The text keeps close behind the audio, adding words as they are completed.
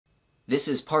This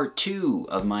is part 2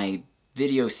 of my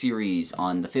video series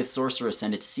on the Fifth Sorceress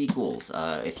and its sequels.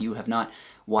 If you have not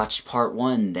watched part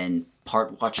 1, then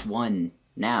watch 1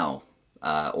 now.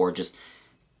 Or just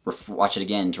watch it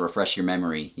again to refresh your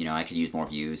memory. You know, I could use more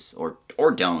views.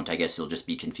 Or don't. I guess you'll just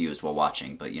be confused while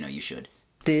watching, but you know, you should.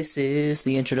 This is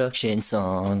the introduction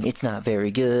song. It's not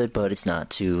very good, but it's not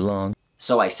too long.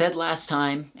 So I said last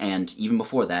time, and even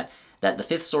before that, that the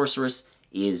Fifth Sorceress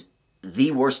is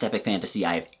the worst epic fantasy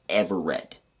I have ever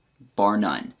read. Bar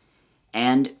none.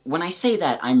 And when I say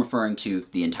that, I'm referring to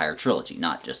the entire trilogy,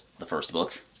 not just the first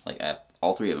book. Like, I have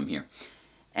all 3 of them here.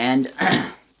 And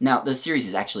now, the series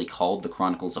is actually called The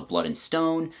Chronicles of Blood and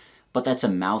Stone, but that's a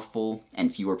mouthful,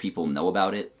 and fewer people know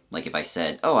about it. Like, if I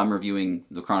said, oh, I'm reviewing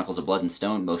The Chronicles of Blood and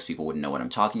Stone, most people wouldn't know what I'm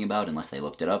talking about unless they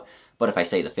looked it up. But if I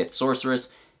say The Fifth Sorceress,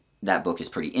 that book is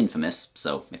pretty infamous,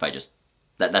 so if I just...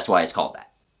 that's why it's called that.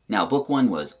 Now, book 1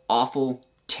 was awful,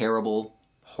 terrible,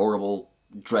 horrible,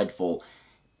 dreadful,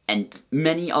 and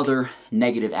many other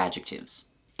negative adjectives.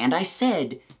 And I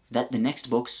said that the next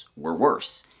books were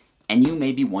worse. And you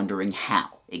may be wondering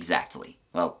how, exactly.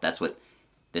 Well, that's what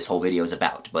this whole video is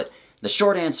about. But the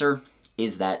short answer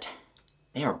is that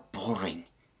they are boring.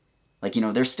 Like, you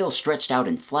know, they're still stretched out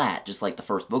and flat, just like the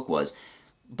first book was,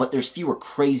 but there's fewer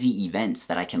crazy events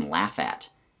that I can laugh at.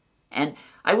 And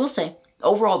I will say,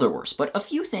 overall they're worse, but a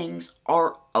few things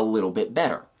are a little bit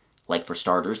better. Like, for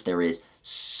starters, there is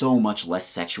so much less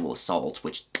sexual assault,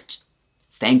 which,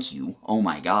 thank you, oh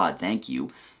my god, thank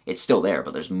you. It's still there,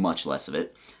 but there's much less of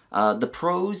it. The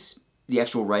prose, the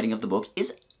actual writing of the book,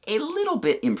 is a little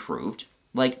bit improved.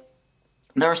 Like,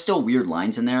 there are still weird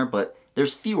lines in there, but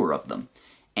there's fewer of them.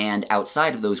 And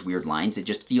outside of those weird lines, it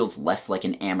just feels less like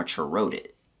an amateur wrote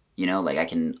it. You know, like, I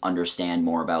can understand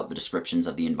more about the descriptions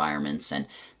of the environments and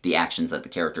the actions that the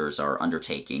characters are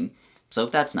undertaking, so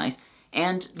that's nice.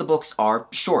 And the books are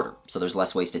shorter, so there's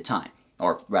less wasted time.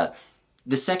 Or rather,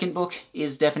 the second book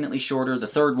is definitely shorter. The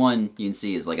third one, you can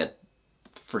see, is like a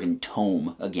friggin'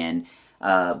 tome again,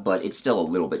 but it's still a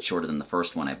little bit shorter than the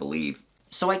first one, I believe.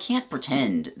 So I can't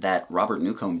pretend that Robert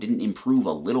Newcomb didn't improve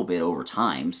a little bit over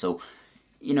time, so,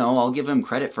 you know, I'll give him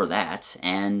credit for that,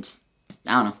 and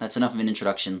I don't know, that's enough of an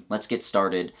introduction. Let's get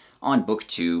started on Book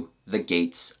 2, The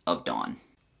Gates of Dawn.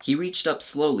 He reached up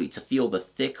slowly to feel the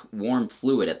thick, warm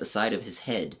fluid at the side of his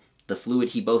head, the fluid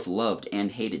he both loved and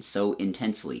hated so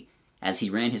intensely. As he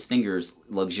ran his fingers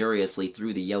luxuriously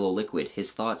through the yellow liquid,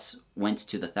 his thoughts went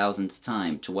to the 1000th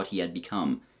time to what he had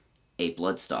become, a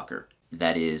Bloodstalker.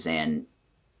 That is an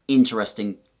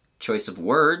interesting choice of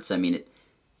words. I mean,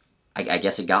 I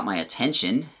guess it got my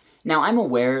attention. Now, I'm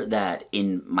aware that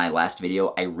in my last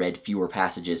video, I read fewer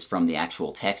passages from the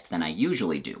actual text than I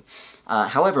usually do.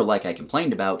 However, like I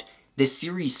complained about, this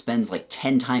series spends like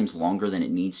 10 times longer than it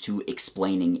needs to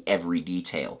explaining every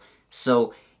detail.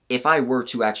 So, if I were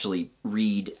to actually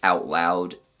read out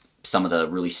loud some of the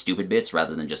really stupid bits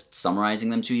rather than just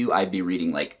summarizing them to you, I'd be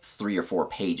reading like 3 or 4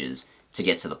 pages to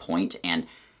get to the point, and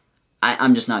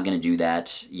I'm just not going to do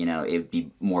that. You know, it'd be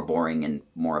more boring and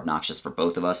more obnoxious for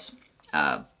both of us.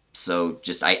 So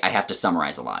just, I have to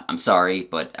summarize a lot. I'm sorry,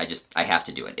 but I have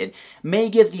to do it. It may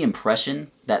give the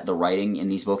impression that the writing in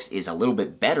these books is a little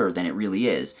bit better than it really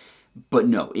is, but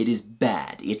no, it is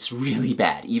bad. It's really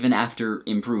bad. Even after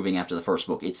improving after the first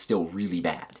book, it's still really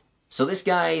bad. So this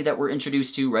guy that we're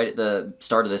introduced to right at the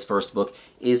start of this first book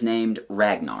is named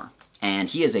Ragnar, and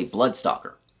he is a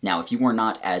Bloodstalker. Now, if you were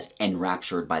not as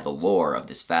enraptured by the lore of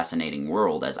this fascinating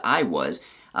world as I was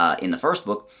in the first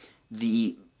book,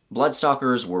 the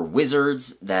Bloodstalkers were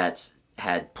wizards that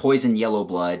had poisoned yellow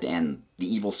blood, and the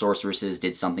evil sorceresses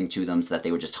did something to them so that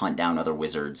they would just hunt down other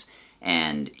wizards,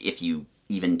 and if you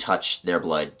even touch their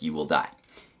blood, you will die.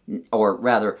 Or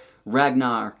rather,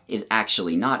 Ragnar is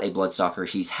actually not a Bloodstalker.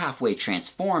 He's halfway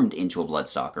transformed into a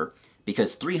Bloodstalker,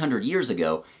 because 300 years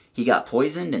ago, he got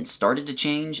poisoned and started to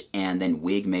change, and then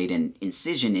Wig made an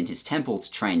incision in his temple to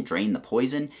try and drain the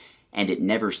poison, and it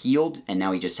never healed, and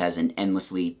now he just has an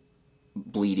endlessly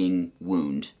bleeding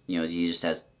wound. You know, he just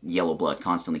has yellow blood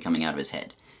constantly coming out of his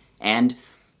head. And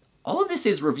all of this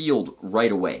is revealed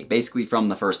right away, basically from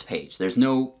the first page. There's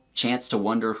no chance to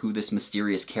wonder who this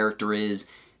mysterious character is.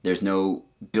 There's no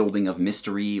building of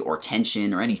mystery or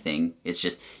tension or anything. It's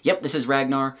just, yep, this is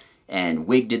Ragnar, and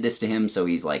Wig did this to him, so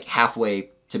he's like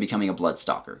halfway to becoming a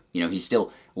Bloodstalker. You know, he's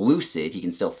still lucid, he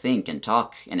can still think and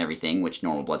talk and everything, which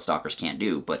normal Bloodstalkers can't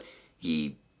do, but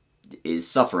he is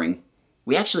suffering.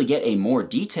 We actually get a more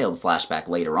detailed flashback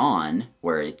later on,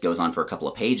 where it goes on for a couple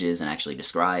of pages and actually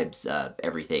describes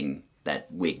everything that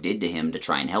Wig did to him to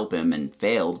try and help him and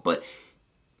failed, but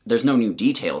there's no new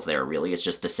details there, really. It's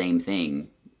just the same thing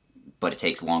but it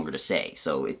takes longer to say,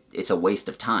 so it's a waste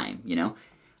of time, you know?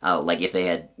 Like, if they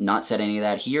had not said any of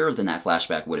that here, then that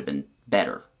flashback would have been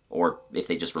better. Or if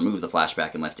they just removed the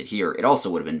flashback and left it here, it also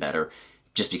would have been better,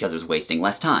 just because it was wasting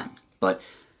less time. But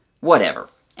whatever.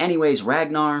 Anyways,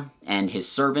 Ragnar and his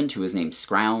servant, who is named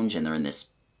Scrounge, and they're in this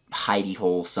hidey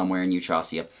hole somewhere in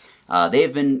Eutracia, they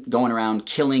have been going around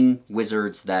killing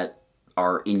wizards that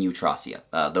are in Eutracia,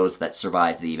 those that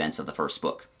survived the events of the first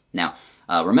book. Now,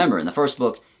 remember, in the first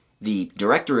book, the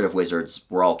Directorate of Wizards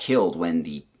were all killed when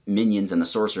the minions and the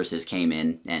sorceresses came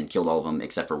in and killed all of them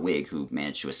except for Wig, who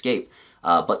managed to escape.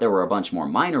 But there were a bunch more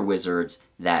minor wizards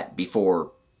that,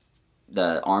 before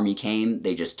the army came,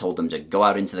 they just told them to go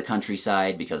out into the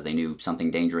countryside because they knew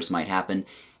something dangerous might happen,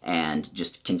 and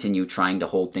just continue trying to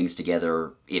hold things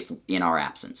together if in our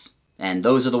absence. And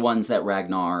those are the ones that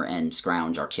Ragnar and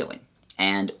Scrounge are killing.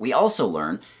 And we also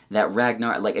learn that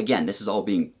Ragnar, like, again, this is all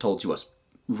being told to us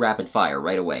rapid fire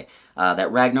right away,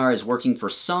 that Ragnar is working for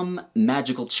some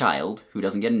magical child who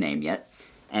doesn't get a name yet,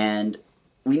 and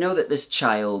we know that this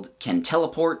child can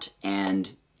teleport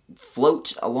and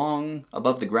float along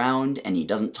above the ground, and he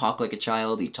doesn't talk like a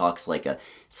child, he talks like a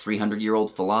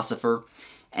 300-year-old philosopher,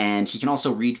 and he can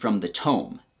also read from the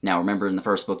tome. Now, remember in the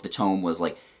first book, the tome was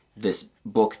like this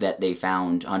book that they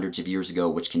found hundreds of years ago,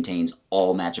 which contains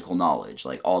all magical knowledge,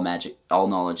 like all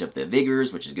knowledge of the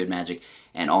vigors, which is good magic,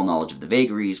 and all knowledge of the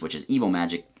vagaries, which is evil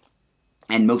magic.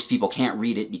 And most people can't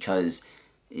read it because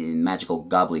magical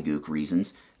gobbledygook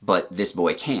reasons, but this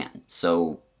boy can.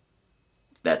 So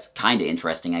that's kind of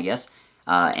interesting, I guess.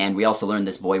 And we also learned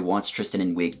this boy wants Tristan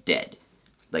and Wig dead.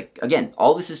 Like, again,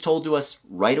 all this is told to us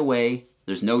right away.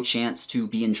 There's no chance to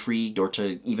be intrigued or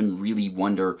to even really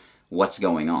wonder what's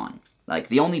going on. Like,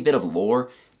 the only bit of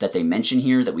lore that they mention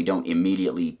here that we don't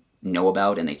immediately know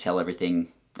about, and they tell everything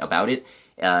about it,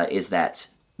 is that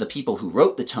the people who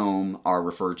wrote the tome are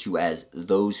referred to as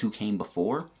those who came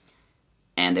before,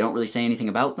 and they don't really say anything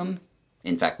about them.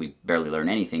 In fact, we barely learn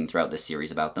anything throughout this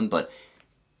series about them, but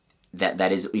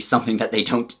that is at least something that they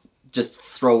don't just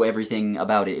throw everything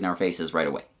about it in our faces right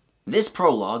away. This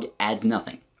prologue adds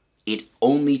nothing. It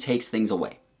only takes things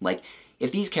away. Like,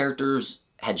 if these characters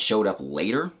had showed up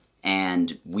later,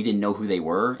 and we didn't know who they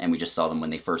were, and we just saw them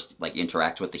when they first, like,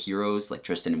 interact with the heroes, like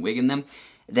Tristan and Wig and them,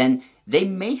 then they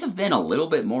may have been a little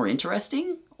bit more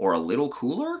interesting, or a little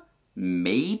cooler,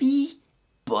 maybe,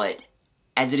 but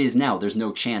as it is now, there's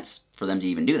no chance for them to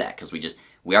even do that, because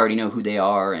we already know who they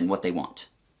are and what they want.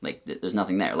 Like, there's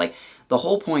nothing there. Like, the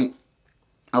whole point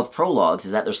of prologues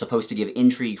is that they're supposed to give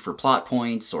intrigue for plot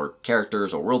points, or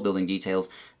characters, or world-building details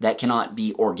that cannot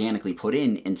be organically put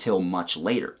in until much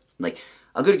later. Like,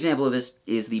 a good example of this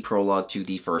is the prologue to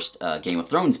the first Game of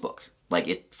Thrones book. Like,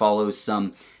 it follows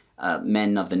some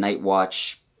men of the Night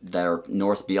Watch that are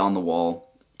north beyond the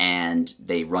wall, and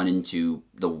they run into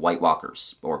the White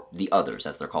Walkers, or the Others,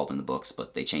 as they're called in the books,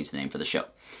 but they changed the name for the show.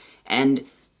 And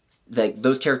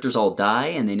those characters all die,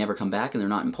 and they never come back, and they're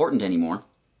not important anymore.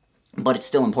 But it's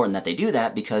still important that they do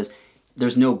that, because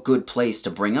there's no good place to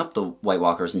bring up the White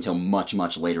Walkers until much,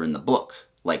 much later in the book.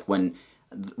 Like, when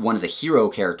one of the hero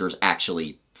characters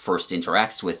actually first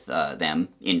interacts with them,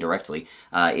 indirectly,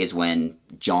 is when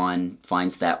Jon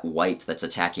finds that white that's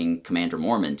attacking Commander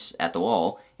Mormont at the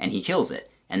wall, and he kills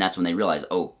it. And that's when they realize,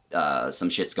 oh, some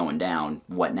shit's going down,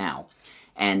 what now?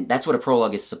 And that's what a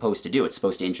prologue is supposed to do. It's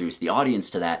supposed to introduce the audience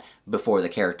to that before the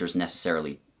characters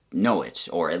necessarily know it,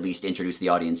 or at least introduce the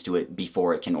audience to it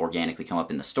before it can organically come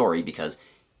up in the story, because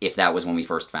if that was when we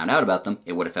first found out about them,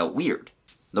 it would have felt weird.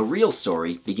 The real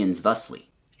story begins thusly.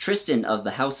 Tristan of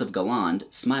the House of Galland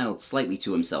smiled slightly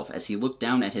to himself as he looked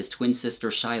down at his twin sister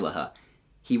Shylaha.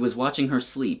 He was watching her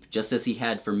sleep, just as he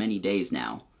had for many days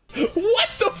now. What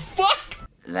the fuck?!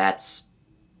 That's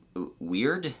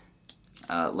weird.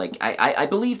 I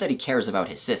believe that he cares about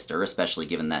his sister, especially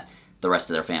given that the rest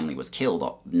of their family was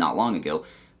killed not long ago,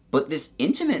 but this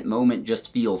intimate moment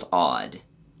just feels odd.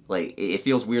 Like, it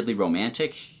feels weirdly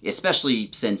romantic, especially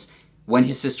since when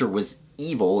his sister was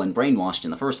evil and brainwashed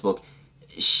in the first book,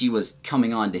 she was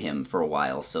coming on to him for a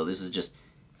while, so this is just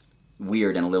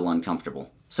weird and a little uncomfortable.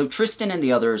 So Tristan and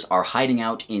the others are hiding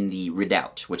out in the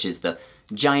Redoubt, which is the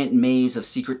giant maze of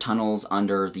secret tunnels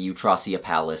under the Eutracia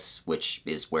Palace, which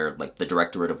is where, like, the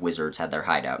Directorate of Wizards had their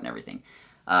hideout and everything.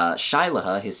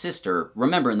 Shylaha, his sister,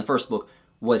 remember in the first book,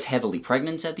 was heavily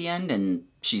pregnant at the end, and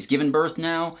she's given birth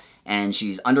now, and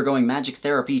she's undergoing magic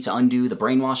therapy to undo the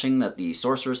brainwashing that the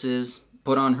sorceresses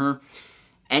put on her.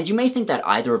 And you may think that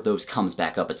either of those comes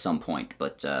back up at some point,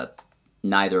 but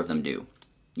neither of them do.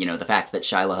 You know, the fact that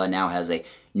Shylaha now has a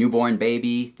newborn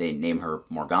baby, they name her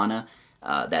Morgana,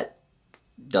 that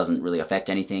doesn't really affect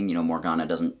anything. You know, Morgana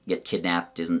doesn't get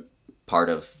kidnapped, isn't part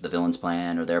of the villain's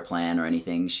plan or their plan or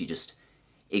anything. She just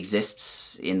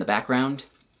exists in the background,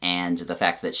 and the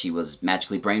fact that she was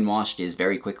magically brainwashed is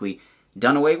very quickly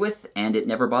done away with, and it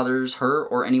never bothers her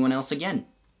or anyone else again.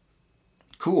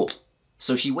 Cool.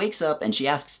 So she wakes up and she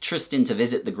asks Tristan to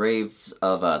visit the graves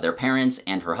of their parents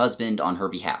and her husband on her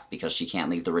behalf because she can't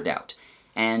leave the redoubt.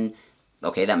 And,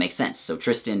 okay, that makes sense. So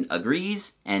Tristan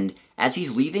agrees, and as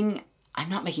he's leaving, I'm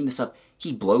not making this up,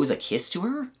 he blows a kiss to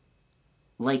her?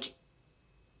 Like,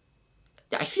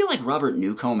 I feel like Robert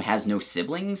Newcomb has no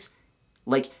siblings.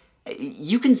 Like,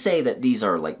 you can say that these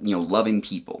are, like, you know, loving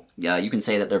people. You can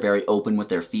say that they're very open with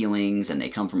their feelings and they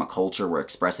come from a culture where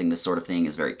expressing this sort of thing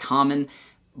is very common,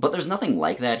 but there's nothing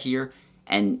like that here,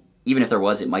 and even if there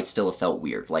was, it might still have felt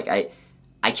weird. Like,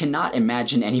 I cannot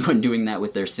imagine anyone doing that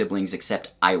with their siblings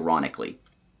except ironically.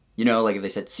 You know, like if they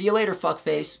said, "See you later,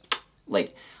 fuckface,"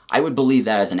 like, I would believe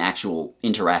that as an actual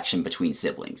interaction between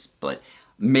siblings, but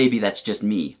maybe that's just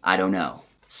me, I don't know.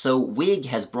 So Wig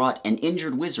has brought an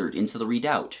injured wizard into the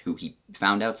redoubt, who he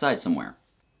found outside somewhere.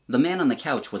 The man on the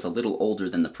couch was a little older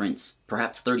than the prince,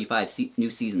 perhaps 35 new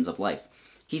seasons of life.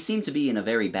 He seemed to be in a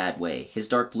very bad way. His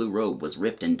dark blue robe was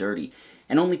ripped and dirty,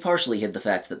 and only partially hid the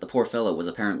fact that the poor fellow was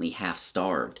apparently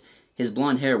half-starved. His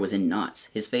blonde hair was in knots,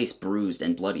 his face bruised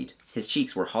and bloodied. His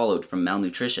cheeks were hollowed from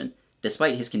malnutrition.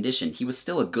 Despite his condition, he was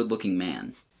still a good-looking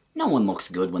man. No one looks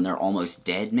good when they're almost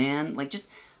dead, man. Like, just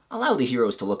allow the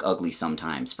heroes to look ugly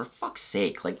sometimes, for fuck's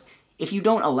sake. Like, if you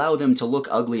don't allow them to look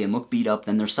ugly and look beat up,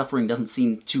 then their suffering doesn't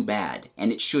seem too bad, and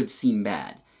it should seem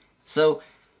bad. So,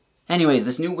 anyways,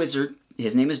 this new wizard,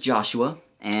 his name is Joshua,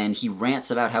 and he rants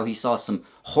about how he saw some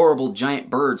horrible giant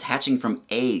birds hatching from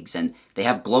eggs, and they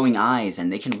have glowing eyes,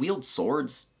 and they can wield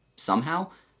swords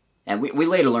somehow. And we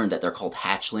later learned that they're called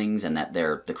hatchlings, and that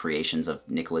they're the creations of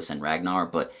Nicholas and Ragnar,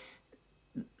 but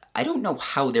I don't know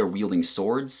how they're wielding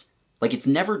swords. Like, it's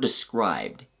never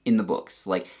described in the books.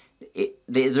 Like,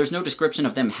 there's no description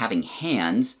of them having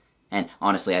hands, and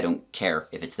honestly, I don't care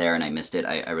if it's there and I missed it.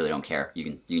 I really don't care.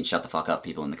 You can shut the fuck up,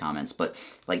 people in the comments. But,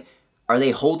 like, are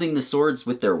they holding the swords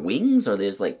with their wings? Are they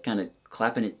just, like, kind of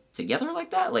clapping it together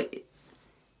like that? Like,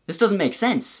 this doesn't make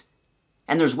sense.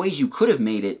 And there's ways you could have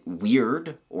made it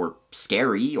weird, or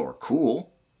scary, or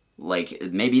cool. Like,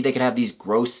 maybe they could have these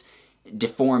gross,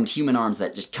 deformed human arms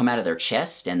that just come out of their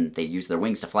chest, and they use their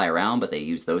wings to fly around, but they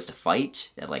use those to fight.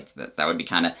 Like, that would be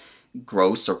kind of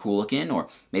gross or cool looking. Or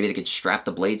maybe they could strap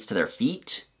the blades to their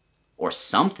feet, or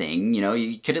something. You know,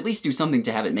 you could at least do something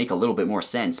to have it make a little bit more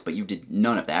sense, but you did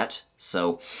none of that.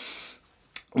 So,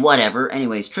 whatever.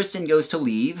 Anyways, Tristan goes to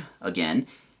leave again,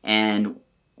 and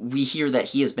we hear that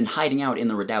he has been hiding out in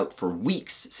the redoubt for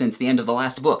weeks since the end of the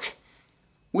last book.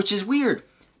 Which is weird,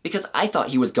 because I thought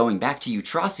he was going back to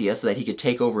Eutracia so that he could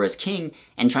take over as king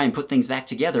and try and put things back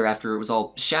together after it was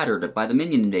all shattered by the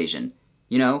minion invasion.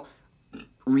 You know,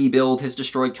 rebuild his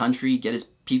destroyed country, get his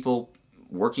people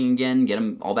working again, get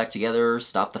them all back together,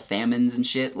 stop the famines and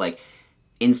shit. Like,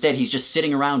 instead he's just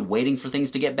sitting around waiting for things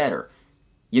to get better.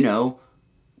 You know,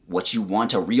 what you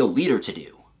want a real leader to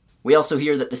do. We also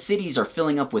hear that the cities are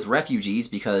filling up with refugees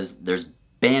because there's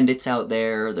bandits out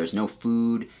there, there's no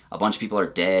food, a bunch of people are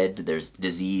dead, there's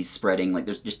disease spreading, like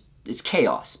it's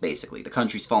chaos, basically. The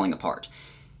country's falling apart.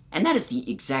 And that is the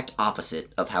exact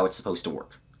opposite of how it's supposed to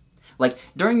work. Like,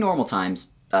 during normal times,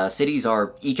 cities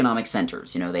are economic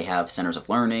centers. You know, they have centers of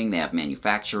learning, they have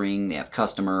manufacturing, they have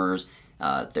customers,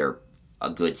 they're a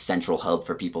good central hub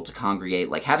for people to congregate.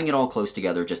 Like, having it all close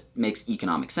together just makes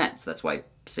economic sense. That's why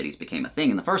cities became a thing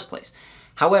in the first place.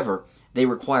 However, they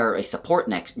require a support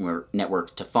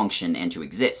network to function and to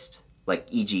exist. Like,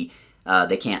 e.g.,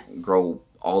 they can't grow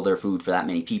all their food for that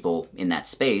many people in that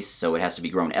space, so it has to be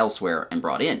grown elsewhere and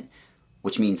brought in.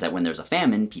 Which means that when there's a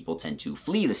famine, people tend to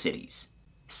flee the cities.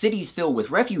 Cities fill with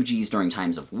refugees during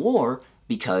times of war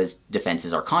because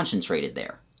defenses are concentrated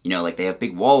there. You know, like, they have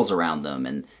big walls around them,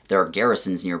 and there are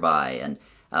garrisons nearby, and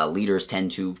leaders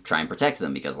tend to try and protect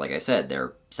them because, like I said,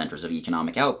 they're centers of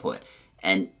economic output.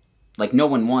 And, like, no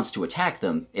one wants to attack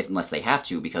them unless they have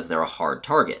to because they're a hard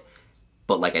target.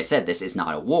 But like I said, this is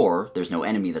not a war. There's no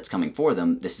enemy that's coming for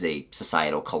them. This is a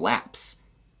societal collapse.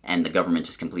 And the government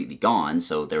is completely gone,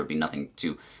 so there would be nothing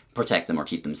to protect them or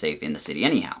keep them safe in the city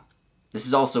anyhow. This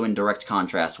is also in direct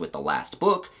contrast with the last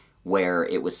book, where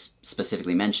it was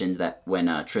specifically mentioned that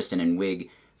when Tristan and Wig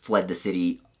fled the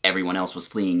city, everyone else was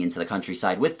fleeing into the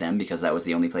countryside with them because that was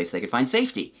the only place they could find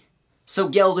safety. So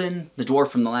Geldin, the dwarf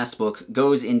from the last book,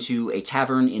 goes into a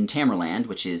tavern in Tamerland,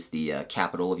 which is the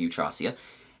capital of Eutracia,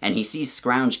 and he sees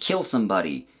Scrounge kill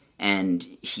somebody,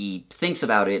 and he thinks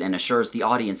about it and assures the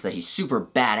audience that he's super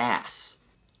badass.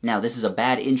 Now, this is a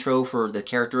bad intro for the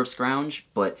character of Scrounge,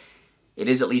 but it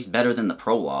is at least better than the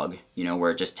prologue, you know,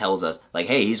 where it just tells us, like,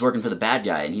 hey, he's working for the bad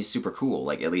guy and he's super cool.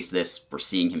 Like, at least this, we're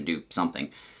seeing him do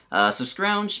something. So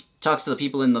Scrounge talks to the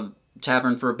people in the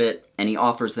tavern for a bit, and he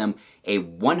offers them a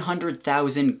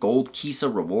 100,000 gold Kisa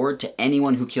reward to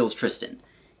anyone who kills Tristan.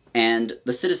 And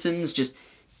the citizens just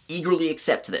eagerly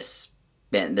accept this.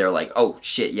 And they're like, oh,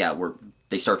 shit, yeah,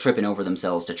 they start tripping over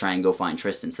themselves to try and go find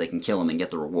Tristan so they can kill him and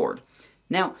get the reward.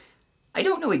 Now, I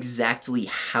don't know exactly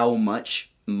how much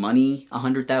money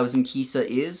 100,000 Kisa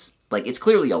is. Like, it's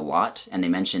clearly a lot, and they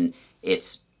mention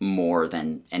it's more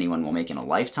than anyone will make in a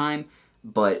lifetime,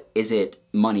 but is it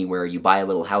money where you buy a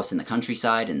little house in the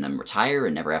countryside and then retire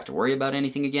and never have to worry about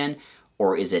anything again?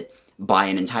 Or is it buy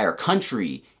an entire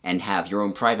country and have your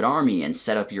own private army and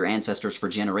set up your ancestors for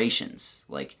generations?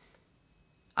 Like,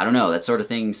 I don't know, that sort of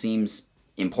thing seems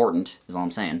important, is all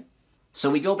I'm saying. So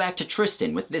we go back to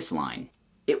Tristan with this line.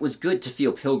 It was good to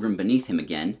feel Pilgrim beneath him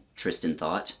again, Tristan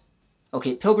thought.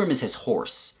 Okay, Pilgrim is his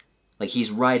horse. Like,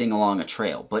 he's riding along a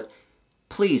trail, but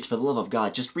please, for the love of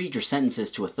God, just read your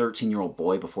sentences to a 13-year-old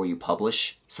boy before you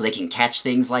publish, so they can catch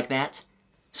things like that.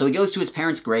 So he goes to his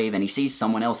parents' grave, and he sees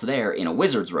someone else there in a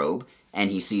wizard's robe,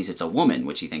 and he sees it's a woman,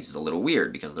 which he thinks is a little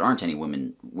weird, because there aren't any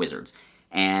women wizards.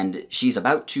 And she's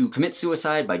about to commit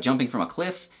suicide by jumping from a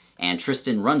cliff, and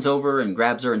Tristan runs over and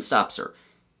grabs her and stops her.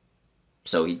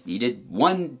 So he did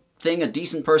one thing a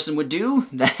decent person would do.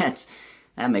 That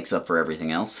makes up for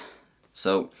everything else.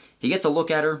 So he gets a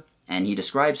look at her, and he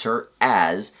describes her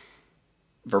as,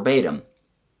 verbatim,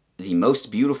 the most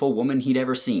beautiful woman he'd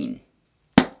ever seen.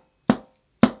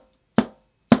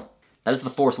 That is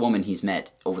the fourth woman he's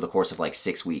met over the course of like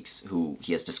 6 weeks who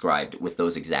he has described with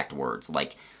those exact words.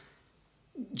 Like,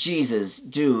 Jesus,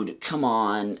 dude, come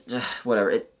on,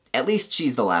 whatever. At least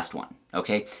she's the last one,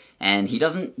 okay? And he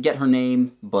doesn't get her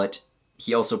name, but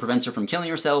he also prevents her from killing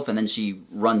herself, and then she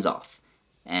runs off.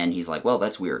 And he's like, well,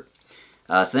 that's weird.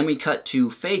 So then we cut to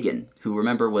Fagin, who,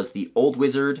 remember, was the old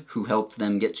wizard who helped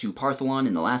them get to Partholon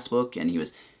in the last book, and he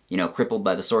was, you know, crippled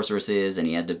by the sorceresses, and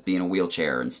he had to be in a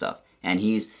wheelchair and stuff. And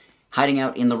he's hiding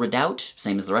out in the redoubt,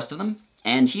 same as the rest of them,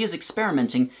 and he is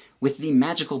experimenting with the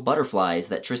magical butterflies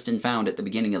that Tristan found at the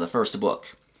beginning of the first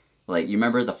book. Like, you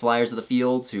remember the Flyers of the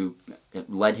Fields who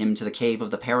led him to the cave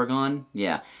of the Paragon?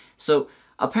 Yeah. So,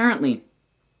 apparently,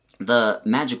 the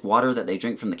magic water that they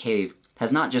drink from the cave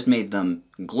has not just made them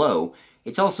glow,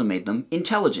 it's also made them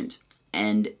intelligent.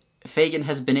 And Fagin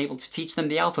has been able to teach them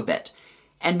the alphabet.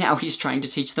 And now he's trying to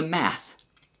teach them math.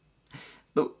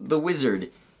 The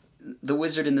wizard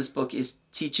in this book is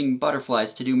teaching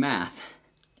butterflies to do math.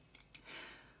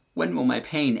 When will my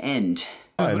pain end?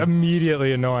 This is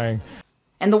immediately annoying.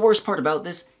 And the worst part about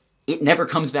this, it never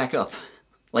comes back up.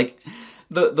 Like,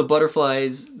 the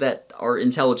butterflies that are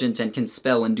intelligent and can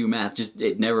spell and do math,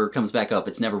 it never comes back up.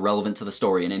 It's never relevant to the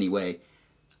story in any way.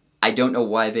 I don't know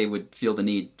why they would feel the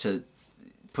need to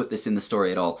put this in the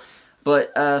story at all.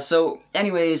 But, so,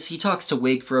 anyways, he talks to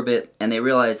Wig for a bit, and they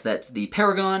realize that the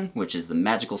Paragon, which is the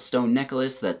magical stone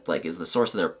necklace that, like, is the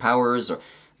source of their powers,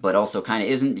 but also kind of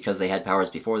isn't because they had powers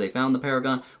before they found the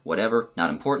Paragon, whatever, not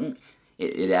important.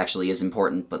 It actually is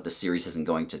important, but the series isn't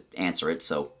going to answer it,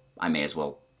 so I may as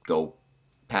well go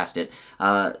past it.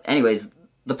 Anyways,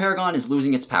 the Paragon is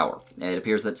losing its power. It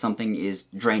appears that something is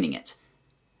draining it.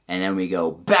 And then we go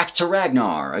back to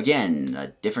Ragnar, again, a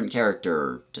different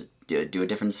character to do a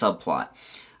different subplot.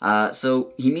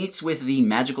 So he meets with the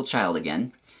magical child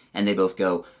again, and they both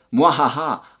go,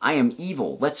 "Mwahaha, I am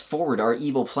evil, let's forward our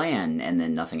evil plan," and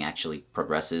then nothing actually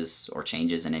progresses or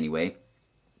changes in any way.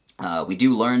 We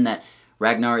do learn that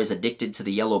Ragnar is addicted to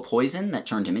the yellow poison that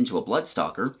turned him into a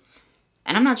Bloodstalker,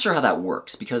 and I'm not sure how that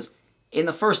works, because in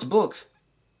the first book,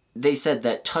 they said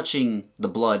that touching the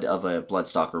blood of a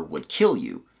Bloodstalker would kill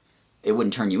you. It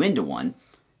wouldn't turn you into one,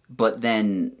 but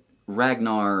then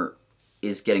Ragnar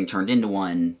is getting turned into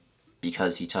one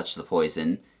because he touched the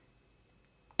poison,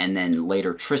 and then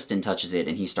later Tristan touches it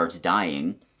and he starts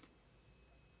dying.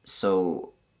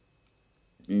 So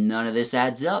none of this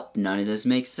adds up, none of this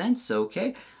makes sense,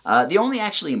 okay? The only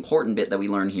actually important bit that we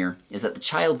learn here is that the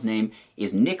child's name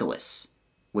is Nicholas,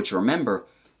 which, remember,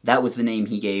 that was the name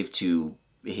he gave to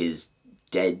his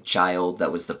dead child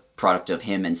that was the product of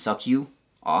him and Sukyu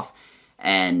off,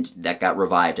 and that got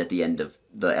revived at the end of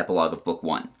the epilogue of Book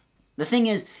 1. The thing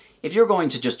is, if you're going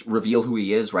to just reveal who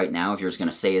he is right now, if you're just going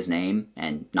to say his name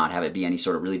and not have it be any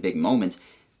sort of really big moment,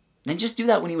 then just do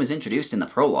that when he was introduced in the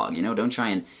prologue, you know? Don't try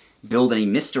and build any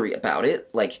mystery about it.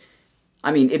 Like,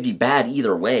 I mean, it'd be bad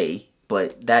either way,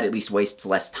 but that at least wastes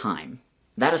less time.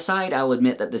 That aside, I'll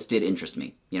admit that this did interest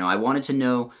me. You know, I wanted to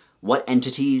know what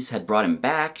entities had brought him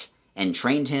back and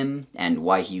trained him, and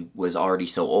why he was already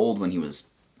so old when he was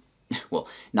well,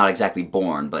 not exactly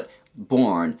born, but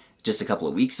born just a couple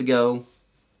of weeks ago.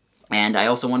 And I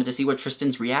also wanted to see what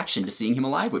Tristan's reaction to seeing him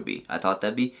alive would be. I thought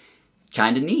that'd be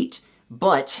kind of neat.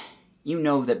 But you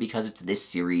know that because it's this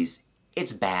series,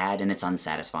 it's bad and it's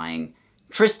unsatisfying.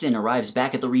 Tristan arrives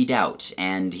back at the Redoubt,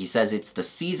 and he says it's the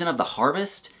season of the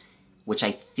harvest, which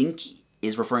I think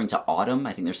is referring to autumn.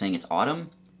 I think they're saying it's autumn.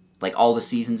 Like, all the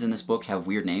seasons in this book have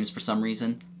weird names for some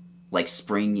reason. Like,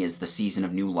 spring is the season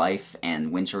of new life,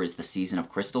 and winter is the season of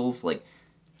crystals. Like,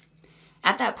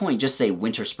 at that point, just say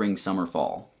winter, spring, summer,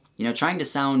 fall. You know, trying to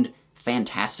sound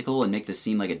fantastical and make this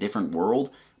seem like a different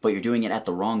world, but you're doing it at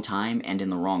the wrong time and in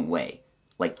the wrong way.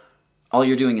 Like, all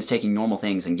you're doing is taking normal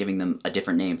things and giving them a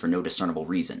different name for no discernible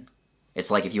reason. It's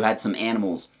like if you had some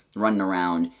animals running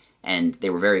around and they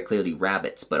were very clearly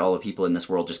rabbits, but all the people in this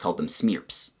world just called them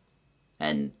Smearps.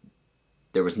 And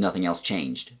there was nothing else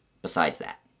changed besides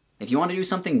that. If you want to do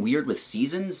something weird with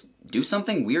seasons, do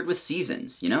something weird with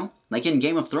seasons, you know? Like in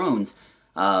Game of Thrones,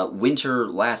 winter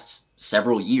lasts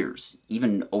several years,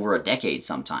 even over a decade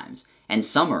sometimes. And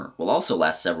summer will also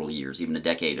last several years, even a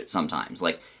decade sometimes.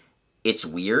 Like, it's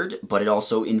weird, but it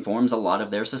also informs a lot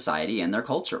of their society and their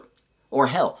culture. Or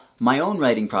hell, my own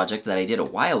writing project that I did a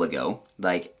while ago,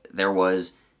 like, there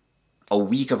was a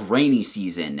week of rainy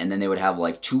season, and then they would have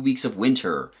like 2 weeks of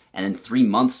winter, and then 3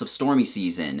 months of stormy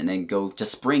season, and then go to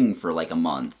spring for like a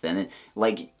month, and then,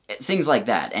 like, things like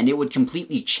that. And it would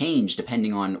completely change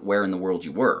depending on where in the world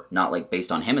you were. Not like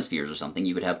based on hemispheres or something.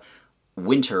 You could have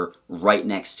winter right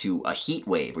next to a heat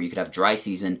wave, or you could have dry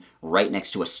season right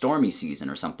next to a stormy season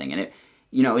or something. And it,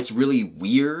 you know, it's really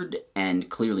weird and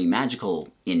clearly magical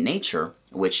in nature,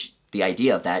 which the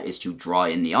idea of that is to draw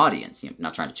in the audience. You know,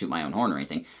 not trying to toot my own horn or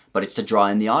anything, but it's to draw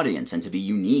in the audience and to be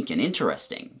unique and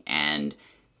interesting. And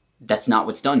that's not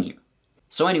what's done here.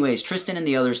 So anyways, Tristan and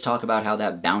the others talk about how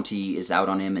that bounty is out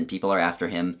on him and people are after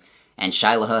him. And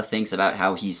Shylaha thinks about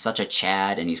how he's such a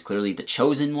Chad and he's clearly the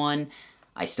chosen one.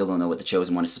 I still don't know what the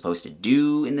Chosen One is supposed to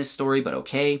do in this story, but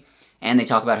okay. And they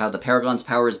talk about how the Paragon's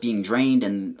power is being drained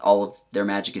and all of their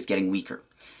magic is getting weaker.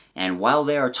 And while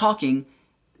they are talking,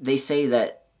 they say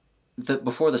that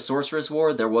before the Sorceress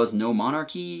War, there was no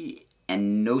monarchy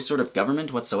and no sort of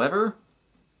government whatsoever.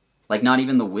 Like, not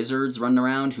even the wizards running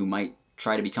around who might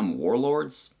try to become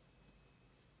warlords.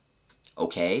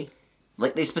 Okay.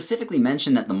 Like, they specifically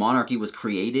mention that the monarchy was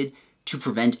created to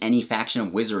prevent any faction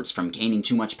of wizards from gaining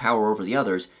too much power over the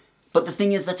others, but the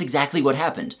thing is, that's exactly what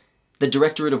happened. The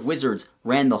Directorate of Wizards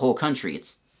ran the whole country.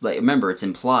 It's like, remember, it's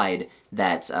implied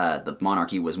that the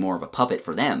monarchy was more of a puppet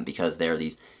for them, because they're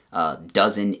these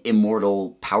dozen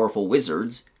immortal, powerful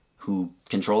wizards who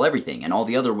control everything, and all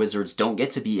the other wizards don't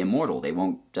get to be immortal. They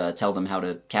won't tell them how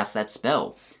to cast that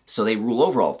spell, so they rule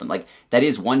over all of them. Like, that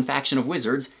is one faction of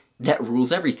wizards that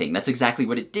rules everything. That's exactly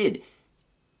what it did.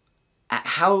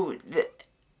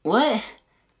 What?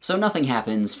 So nothing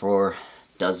happens for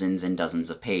dozens and dozens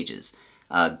of pages.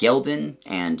 Geldin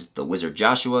and the wizard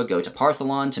Joshua go to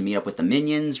Partholon to meet up with the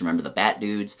minions. Remember the bat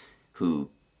dudes who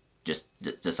just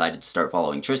decided to start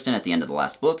following Tristan at the end of the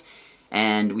last book.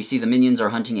 And we see the minions are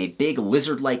hunting a big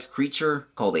lizard-like creature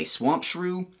called a swamp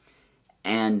shrew.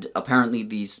 And apparently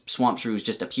these swamp shrews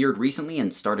just appeared recently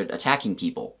and started attacking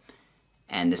people.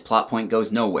 And this plot point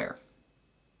goes nowhere.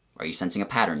 Are you sensing a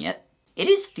pattern yet? It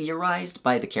is theorized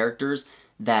by the characters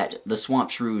that the swamp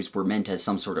shrews were meant as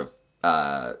some sort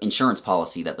of insurance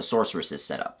policy that the sorceress has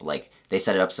set up. Like, they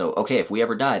set it up so, okay, if we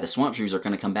ever die, the swamp shrews are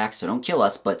going to come back, so don't kill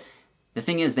us. But the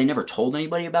thing is, they never told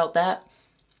anybody about that,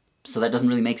 so that doesn't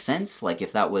really make sense. Like,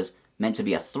 if that was meant to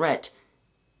be a threat,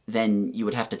 then you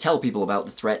would have to tell people about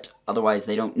the threat, otherwise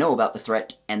they don't know about the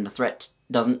threat, and the threat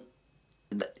doesn't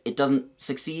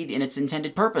succeed in its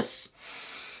intended purpose.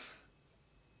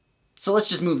 So let's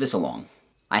just move this along.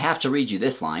 I have to read you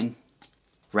this line.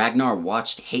 Ragnar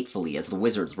watched hatefully as the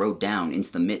wizards rode down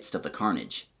into the midst of the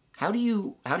carnage. How do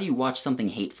you watch something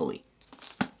hatefully?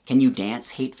 Can you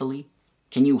dance hatefully?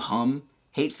 Can you hum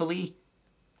hatefully?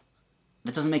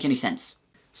 That doesn't make any sense.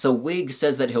 So Wig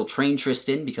says that he'll train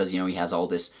Tristan because, you know, he has all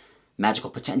this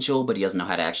magical potential, but he doesn't know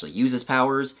how to actually use his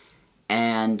powers.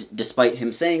 And despite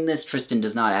him saying this, Tristan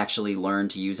does not actually learn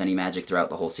to use any magic throughout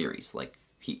the whole series. Like,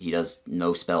 he does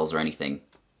no spells or anything.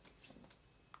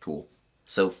 Cool.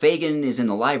 So Fagin is in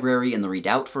the library in the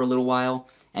Redoubt for a little while,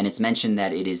 and it's mentioned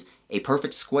that it is a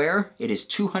perfect square. It is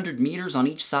 200 meters on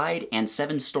each side and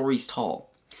 7 stories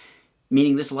tall.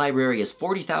 Meaning this library is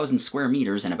 40,000 square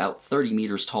meters and about 30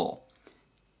 meters tall.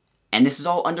 And this is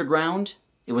all underground.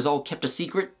 It was all kept a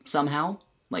secret somehow.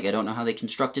 Like, I don't know how they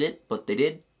constructed it, but they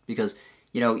did. Because,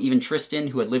 you know, even Tristan,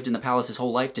 who had lived in the palace his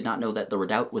whole life, did not know that the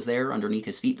Redoubt was there underneath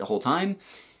his feet the whole time.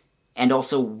 And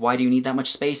also, why do you need that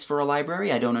much space for a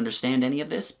library? I don't understand any of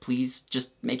this. Please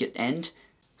just make it end.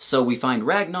 So we find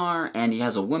Ragnar, and he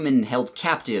has a woman held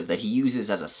captive that he uses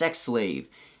as a sex slave.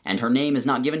 And her name is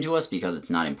not given to us because it's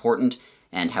not important,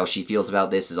 and how she feels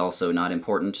about this is also not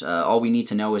important. All we need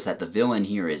to know is that the villain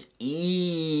here is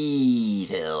evil.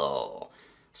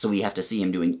 So we have to see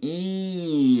him doing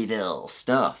evil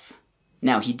stuff.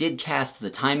 Now, he did cast the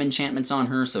time enchantments on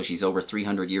her, so she's over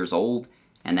 300 years old,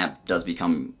 and that does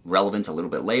become relevant a little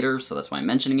bit later, so that's why I'm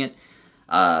mentioning it.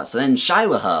 So then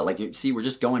Shylaha, like you see, we're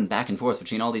just going back and forth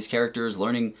between all these characters,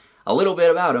 learning a little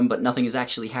bit about them, but nothing is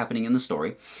actually happening in the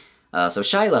story. So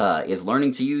Shylaha is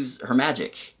learning to use her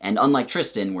magic, and unlike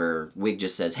Tristan, where Wig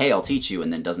just says, hey, I'll teach you,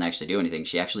 and then doesn't actually do anything,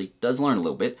 she actually does learn a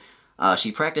little bit.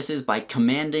 She practices by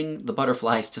commanding the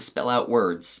butterflies to spell out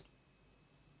words.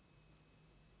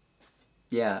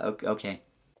 Yeah, okay.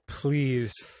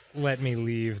 Please let me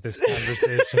leave this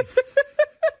conversation.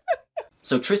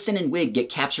 So Tristan and Wig get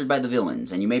captured by the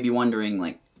villains, and you may be wondering,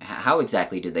 like, how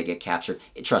exactly did they get captured?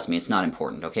 Trust me, it's not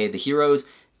important, okay? The heroes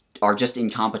are just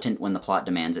incompetent when the plot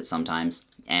demands it sometimes,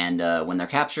 and when they're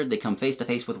captured, they come face to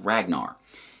face with Ragnar.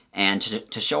 And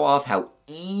to show off how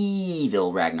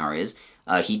evil Ragnar is,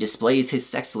 he displays his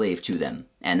sex slave to them,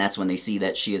 and that's when they see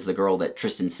that she is the girl that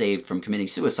Tristan saved from committing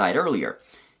suicide earlier.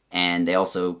 And they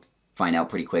also find out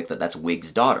pretty quick that that's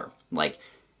Wig's daughter. Like,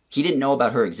 he didn't know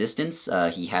about her existence.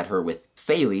 He had her with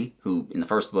Phaley, who in the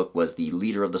first book was the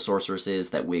leader of the sorceresses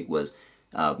that Wig was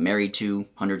married to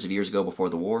hundreds of years ago before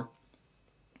the war.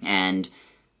 And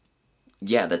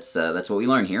yeah, that's what we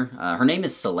learn here. Her name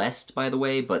is Celeste, by the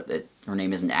way, but her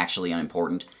name isn't actually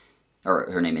unimportant.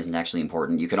 Or her name isn't actually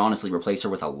important. You could honestly replace her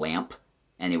with a lamp,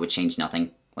 and it would change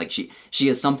nothing. Like, she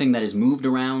is something that is moved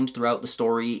around throughout the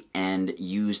story and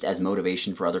used as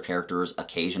motivation for other characters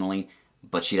occasionally,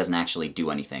 but she doesn't actually do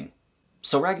anything.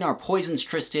 So Ragnar poisons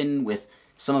Tristan with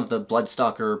some of the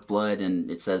Bloodstalker blood,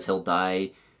 and it says he'll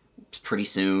die pretty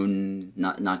soon.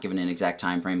 Not given an exact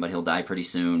time frame, but he'll die pretty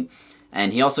soon.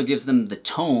 And he also gives them the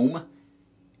tome.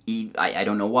 I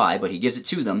don't know why, but he gives it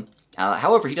to them.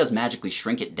 However, he does magically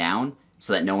shrink it down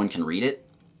so that no one can read it.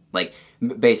 Like,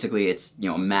 basically, it's, you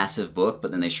know, a massive book,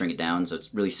 but then they shrink it down so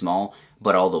it's really small,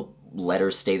 but all the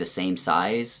letters stay the same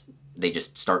size. They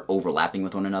just start overlapping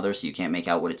with one another, so you can't make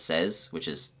out what it says, which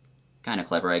is kind of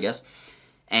clever, I guess.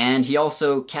 And he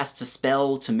also casts a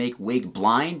spell to make Wig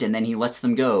blind, and then he lets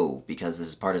them go, because this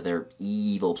is part of their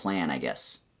evil plan, I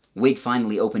guess. Wig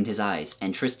finally opened his eyes,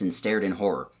 and Tristan stared in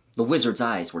horror. The wizard's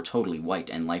eyes were totally white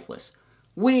and lifeless.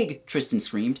 "Wig!" Tristan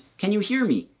screamed. "Can you hear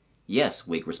me?" "Yes,"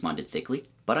 Wig responded thickly,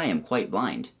 "but I am quite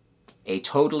blind." A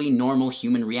totally normal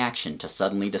human reaction to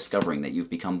suddenly discovering that you've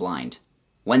become blind.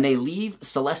 When they leave,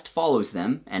 Celeste follows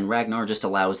them, and Ragnar just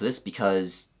allows this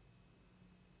because...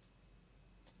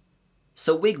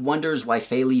 So Wig wonders why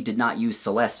Phaley did not use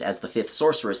Celeste as the Fifth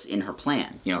Sorceress in her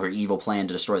plan, you know, her evil plan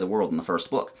to destroy the world in the first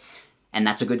book. And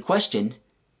that's a good question,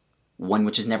 one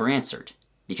which is never answered.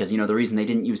 Because, you know, the reason they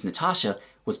didn't use Natasha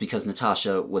was because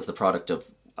Natasha was the product of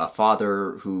a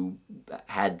father who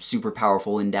had super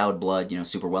powerful endowed blood, you know,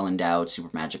 super well endowed, super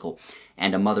magical,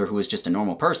 and a mother who was just a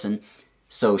normal person,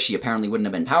 so she apparently wouldn't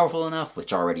have been powerful enough,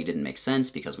 which already didn't make sense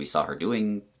because we saw her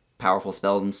doing powerful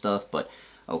spells and stuff, but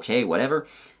okay, whatever.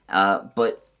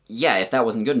 But yeah, if that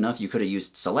wasn't good enough, you could have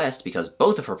used Celeste because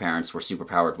both of her parents were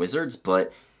superpowered wizards,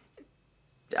 but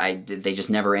they just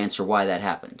never answer why that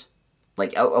happened.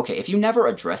 Like, okay, if you never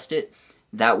addressed it,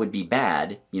 that would be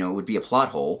bad, you know, it would be a plot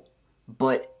hole,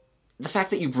 but the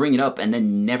fact that you bring it up and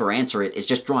then never answer it is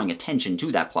just drawing attention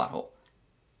to that plot hole.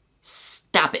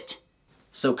 Stop it!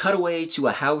 So cut away to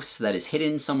a house that is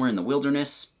hidden somewhere in the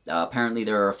wilderness. Apparently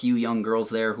there are a few young girls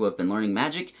there who have been learning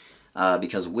magic,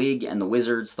 because Wig and the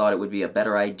wizards thought it would be a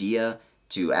better idea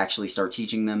to actually start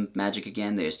teaching them magic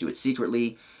again. They just do it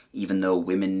secretly, even though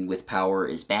women with power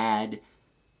is bad.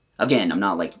 Again, I'm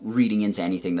not, like, reading into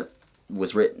anything that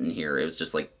was written here. It was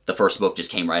just, like, the first book just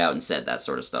came right out and said that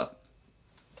sort of stuff.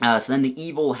 So then the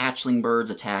evil hatchling birds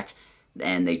attack,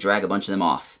 and they drag a bunch of them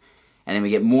off. And then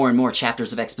we get more and more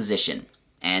chapters of exposition.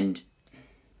 And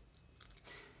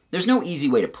there's no easy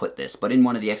way to put this, but in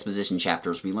one of the exposition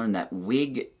chapters, we learn that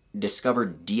Wig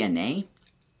discovered DNA.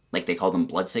 Like, they call them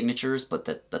blood signatures, but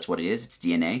that's what it is. It's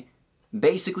DNA.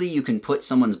 Basically, you can put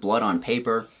someone's blood on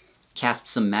paper, cast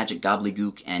some magic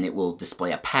gobbledygook, and it will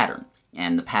display a pattern.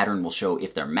 And the pattern will show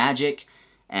if they're magic,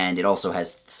 and it also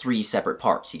has 3 separate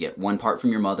parts. You get 1 part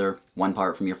from your mother, 1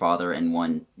 part from your father, and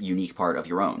 1 unique part of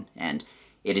your own. And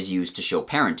it is used to show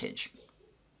parentage.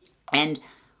 And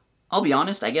I'll be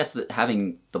honest, I guess that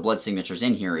having the blood signatures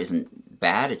in here isn't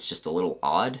bad, it's just a little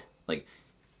odd. Like,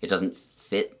 it doesn't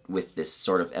fit with this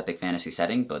sort of epic fantasy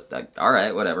setting, but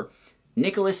alright, whatever.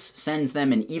 Nicholas sends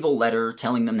them an evil letter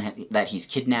telling them that he's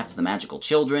kidnapped the magical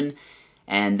children,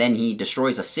 and then he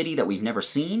destroys a city that we've never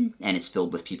seen, and it's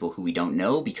filled with people who we don't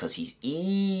know because he's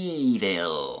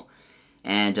evil.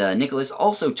 And Nicholas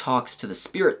also talks to the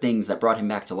spirit things that brought him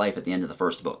back to life at the end of the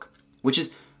first book, which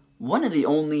is one of the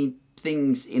only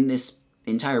things in this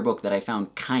entire book that I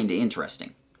found kinda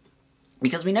interesting.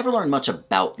 Because we never learn much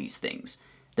about these things.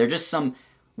 They're just some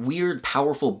weird,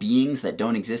 powerful beings that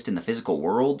don't exist in the physical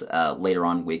world. Later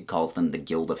on, Wig calls them the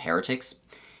Guild of Heretics.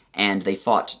 And they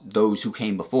fought those who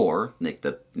came before, like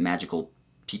the magical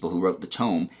people who wrote the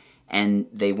tome, and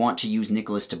they want to use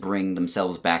Nicholas to bring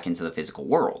themselves back into the physical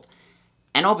world.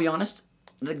 And I'll be honest,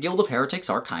 the Guild of Heretics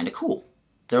are kinda cool.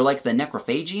 They're like the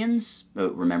Necrophagians,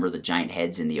 remember the giant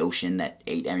heads in the ocean that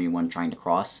ate everyone trying to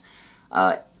cross,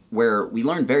 where we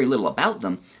learn very little about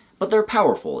them, but they're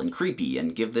powerful and creepy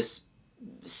and give this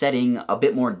setting a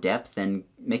bit more depth and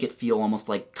make it feel almost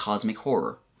like cosmic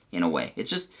horror, in a way. It's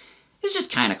just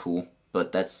kinda cool,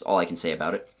 but that's all I can say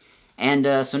about it.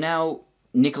 And so now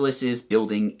Nicholas is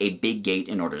building a big gate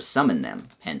in order to summon them,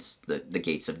 hence the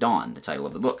Gates of Dawn, the title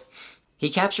of the book. He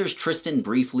captures Tristan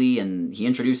briefly, and he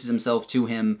introduces himself to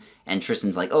him, and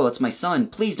Tristan's like, oh, it's my son,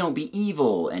 please don't be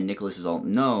evil, and Nicholas is all,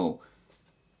 no.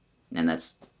 And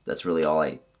that's really all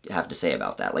I have to say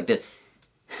about that. Like,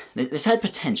 this had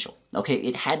potential, okay?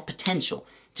 It had potential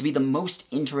to be the most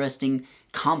interesting,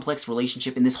 complex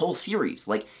relationship in this whole series.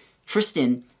 Like,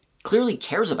 Tristan clearly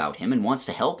cares about him and wants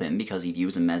to help him because he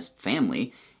views him as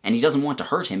family, and he doesn't want to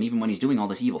hurt him even when he's doing all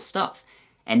this evil stuff.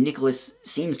 And Nicholas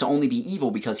seems to only be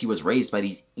evil because he was raised by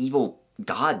these evil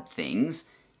god things,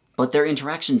 but their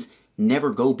interactions never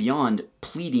go beyond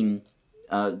pleading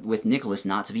with Nicholas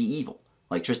not to be evil.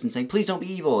 Like Tristan saying, please don't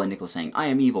be evil, and Nicholas saying, I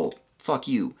am evil, fuck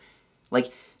you.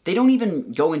 Like, they don't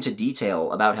even go into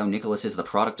detail about how Nicholas is the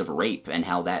product of rape and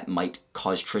how that might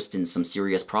cause Tristan some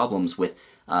serious problems with,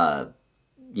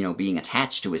 you know, being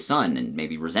attached to his son and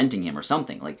maybe resenting him or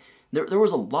something. Like, there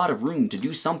was a lot of room to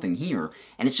do something here,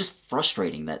 and it's just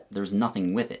frustrating that there's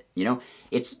nothing with it, you know?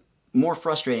 It's more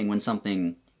frustrating when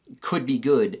something could be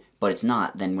good, but it's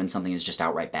not, than when something is just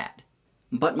outright bad.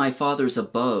 But my fathers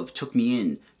above took me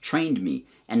in, trained me,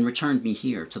 and returned me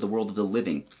here to the world of the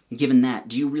living. Given that,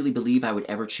 do you really believe I would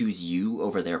ever choose you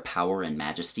over their power and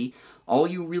majesty? All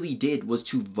you really did was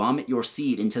to vomit your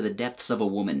seed into the depths of a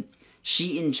woman.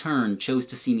 She, in turn, chose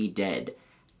to see me dead.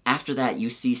 After that, you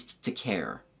ceased to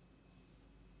care.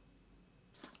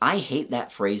 I hate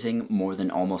that phrasing more than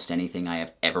almost anything I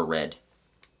have ever read.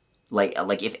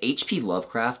 Like if H.P.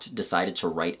 Lovecraft decided to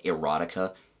write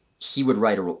erotica, he would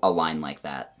write a line like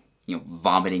that. You know,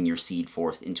 vomiting your seed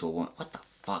forth into a woman. What the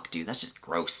fuck, dude? That's just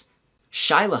gross.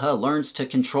 Shylaha learns to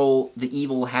control the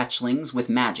evil hatchlings with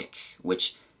magic,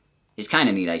 which is kind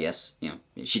of neat, I guess. You know,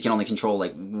 she can only control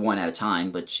like one at a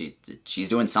time, but she's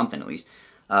doing something at least.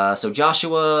 So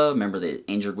Joshua, remember the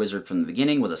injured wizard from the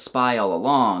beginning, was a spy all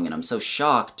along, and I'm so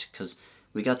shocked, because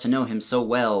we got to know him so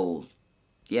well.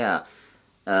 Yeah.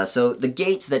 So the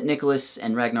gates that Nicholas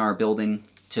and Ragnar are building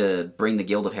to bring the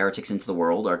Guild of Heretics into the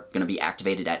world are going to be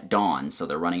activated at dawn, so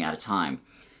they're running out of time.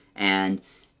 And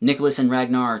Nicholas and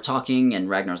Ragnar are talking, and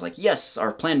Ragnar's like, yes,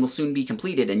 our plan will soon be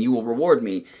completed, and you will reward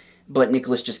me. But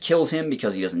Nicholas just kills him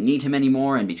because he doesn't need him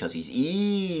anymore, and because he's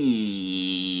evil.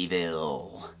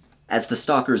 As the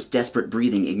stalker's desperate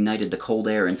breathing ignited the cold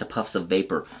air into puffs of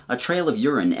vapor, a trail of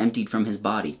urine emptied from his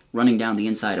body, running down the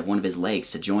inside of one of his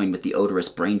legs to join with the odorous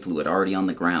brain fluid already on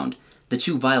the ground. The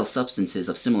two vile substances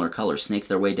of similar color snaked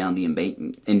their way down the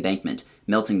embankment,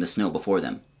 melting the snow before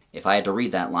them. If I had to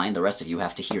read that line, the rest of you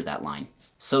have to hear that line.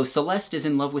 So Celeste is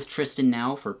in love with Tristan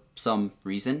now for some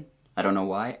reason. I don't know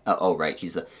why. Oh, right,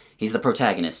 he's the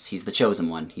protagonist. He's the chosen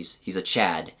one. He's a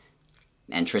Chad.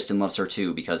 And Tristan loves her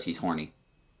too because he's horny.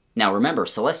 Now remember,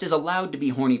 Celeste is allowed to be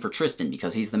horny for Tristan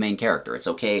because he's the main character. It's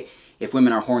okay if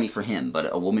women are horny for him,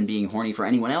 but a woman being horny for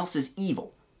anyone else is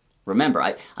evil. Remember,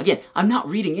 I'm not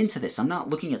reading into this. I'm not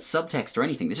looking at subtext or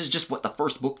anything. This is just what the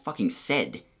first book fucking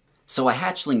said. So a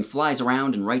hatchling flies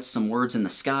around and writes some words in the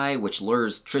sky, which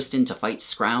lures Tristan to fight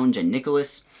Scrounge and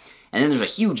Nicholas. And then there's a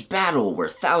huge battle where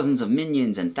thousands of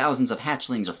minions and thousands of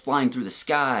hatchlings are flying through the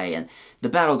sky, and the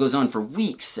battle goes on for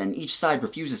weeks, and each side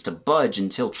refuses to budge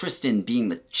until Tristan, being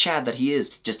the Chad that he is,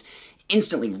 just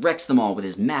instantly wrecks them all with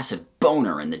his massive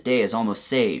boner, and the day is almost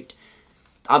saved.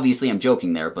 Obviously I'm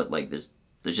joking there, but like there's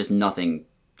just nothing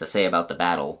to say about the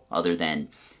battle other than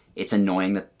it's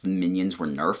annoying that the minions were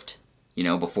nerfed, you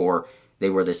know, before they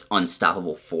were this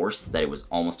unstoppable force that it was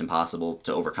almost impossible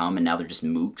to overcome, and now they're just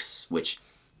mooks, which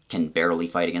can barely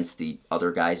fight against the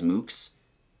other guy's mooks.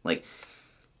 Like,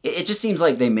 It just seems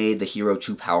like they made the hero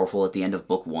too powerful at the end of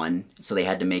book 1, so they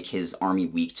had to make his army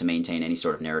weak to maintain any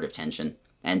sort of narrative tension.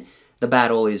 And the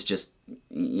battle is just,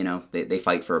 you know, they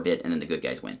fight for a bit and then the good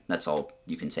guys win. That's all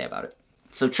you can say about it.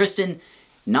 So Tristan,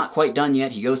 not quite done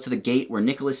yet. He goes to the gate where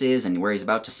Nicholas is and where he's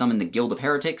about to summon the Guild of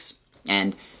Heretics.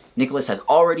 And Nicholas has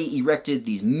already erected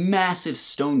these massive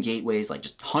stone gateways, like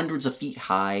just hundreds of feet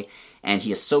high, and he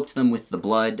has soaked them with the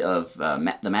blood of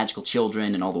the magical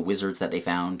children and all the wizards that they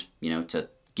found, you know, to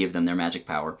give them their magic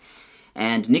power.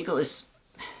 And Nicholas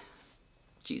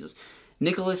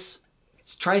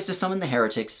tries to summon the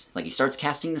heretics, like he starts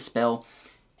casting the spell,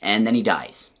 and then he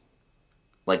dies.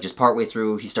 Like just partway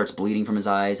through, he starts bleeding from his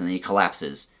eyes, and then he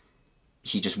collapses.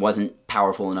 He just wasn't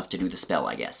powerful enough to do the spell,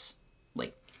 I guess.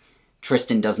 Like,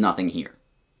 Tristan does nothing here.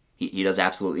 He does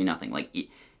absolutely nothing. Like,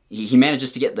 he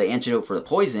manages to get the antidote for the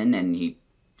poison, and he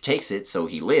takes it, so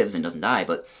he lives and doesn't die,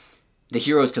 but the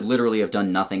heroes could literally have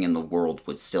done nothing and the world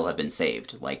would still have been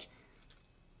saved. Like,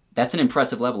 that's an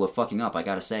impressive level of fucking up, I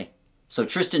gotta say. So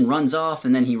Tristan runs off,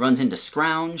 and then he runs into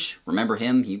Scrounge. Remember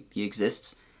him? He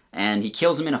exists. And he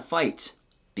kills him in a fight,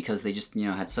 because they just, you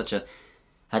know, had such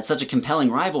a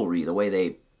compelling rivalry, the way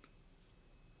they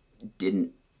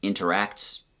didn't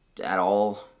interact at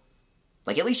all.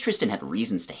 Like, at least Tristan had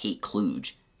reasons to hate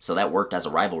Kluge, so that worked as a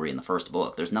rivalry in the first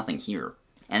book. There's nothing here.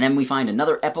 And then we find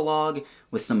another epilogue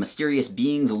with some mysterious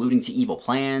beings alluding to evil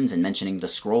plans and mentioning the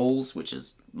scrolls, which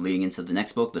is leading into the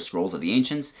next book, the Scrolls of the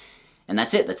Ancients. And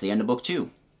that's it. That's the end of book 2.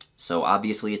 So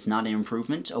obviously it's not an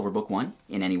improvement over book 1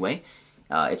 in any way.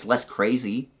 It's less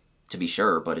crazy, to be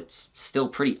sure, but it's still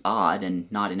pretty odd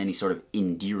and not in any sort of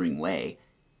endearing way.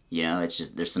 You know, it's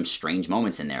just, there's some strange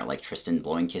moments in there, like Tristan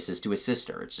blowing kisses to his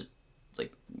sister. It's just,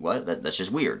 like, what? That's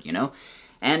just weird, you know?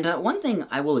 And one thing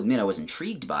I will admit I was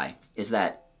intrigued by is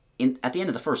that at the end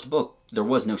of the first book, there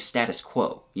was no status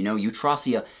quo. You know,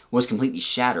 Eutrocia was completely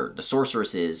shattered. The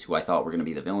sorceresses, who I thought were going to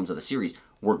be the villains of the series,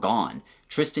 were gone.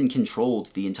 Tristan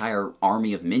controlled the entire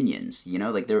army of minions, you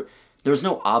know? Like, there's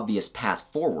no obvious path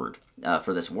forward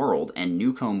for this world, and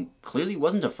Newcomb clearly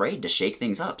wasn't afraid to shake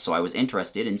things up, so I was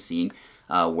interested in seeing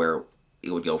where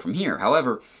it would go from here.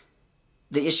 However,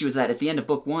 the issue is that at the end of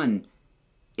book 1,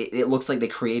 it looks like they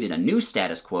created a new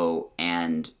status quo,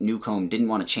 and Newcomb didn't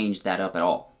want to change that up at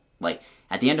all. Like,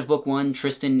 at the end of book 1,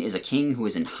 Tristan is a king who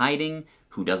is in hiding,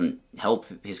 who doesn't help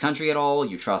his country at all,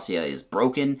 Eutrocia is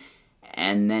broken,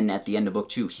 and then at the end of book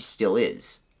 2, he still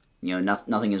is. You know,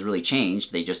 nothing has really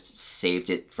changed, they just saved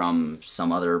it from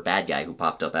some other bad guy who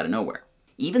popped up out of nowhere.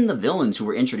 Even the villains who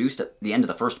were introduced at the end of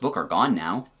the first book are gone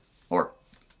now. Or,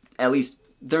 at least,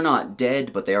 they're not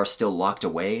dead, but they are still locked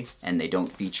away, and they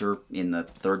don't feature in the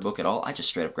third book at all. I just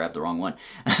straight up grabbed the wrong one.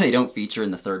 They don't feature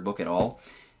in the third book at all.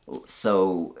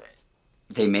 So,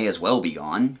 they may as well be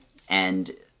gone. And,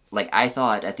 like, I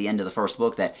thought at the end of the first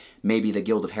book that maybe the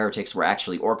Guild of Heretics were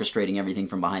actually orchestrating everything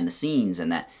from behind the scenes,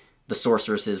 and that the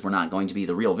sorceresses were not going to be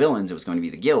the real villains, it was going to be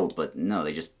the guild, but no,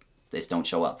 they just don't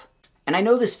show up. And I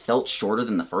know this felt shorter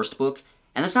than the first book,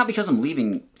 and that's not because I'm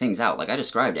leaving things out. Like, I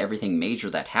described everything major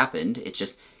that happened, it's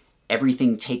just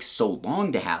everything takes so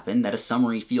long to happen that a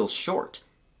summary feels short.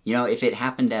 You know, if it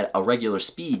happened at a regular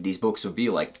speed, these books would be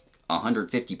like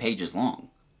 150 pages long.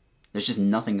 There's just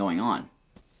nothing going on.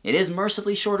 It is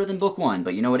mercifully shorter than book 1,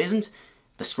 but you know what isn't?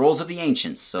 The Scrolls of the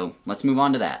Ancients, so let's move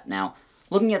on to that. Now,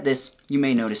 looking at this, you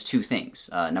may notice two things.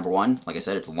 Number one, like I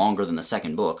said, it's longer than the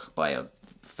second book by a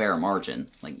fair margin.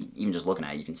 Like, even just looking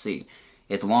at it, you can see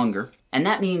it's longer. And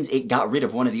that means it got rid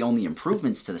of one of the only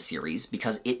improvements to the series,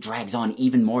 because it drags on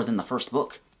even more than the first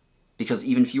book. Because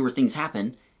even fewer things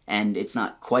happen, and it's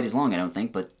not quite as long, I don't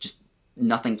think, but just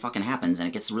nothing fucking happens, and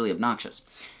it gets really obnoxious.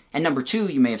 And number two,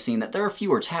 you may have seen that there are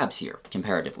fewer tabs here,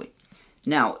 comparatively.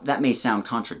 Now, that may sound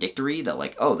contradictory, that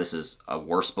like, oh, this is a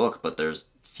worse book, but there's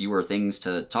fewer things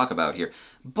to talk about here.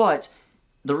 But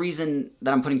the reason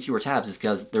that I'm putting fewer tabs is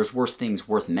because there's worse things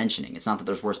worth mentioning. It's not that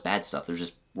there's worse bad stuff, there's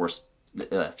just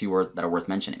fewer that are worth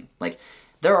mentioning. Like,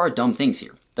 there are dumb things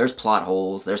here. There's plot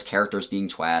holes, there's characters being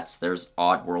twats, there's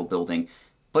odd world building,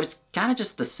 but it's kind of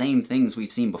just the same things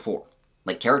we've seen before.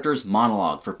 Like, characters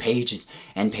monologue for pages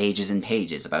and pages and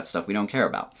pages about stuff we don't care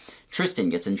about. Tristan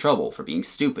gets in trouble for being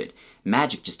stupid.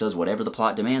 Magic just does whatever the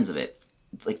plot demands of it.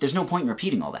 Like, there's no point in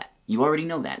repeating all that. You already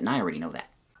know that, and I already know that.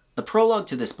 The prologue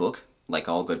to this book, like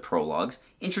all good prologues,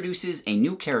 introduces a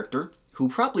new character who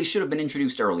probably should have been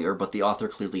introduced earlier, but the author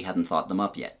clearly hadn't thought them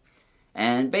up yet.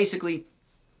 And basically,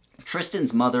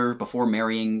 Tristan's mother, before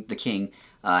marrying the king,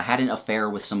 had an affair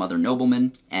with some other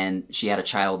nobleman, and she had a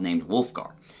child named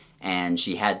Wulfgar. And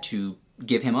she had to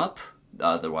give him up,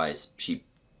 otherwise she,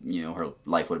 you know, her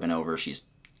life would have been over. She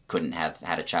couldn't have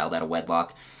had a child out of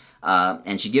wedlock.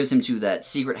 And she gives him to that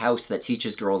secret house that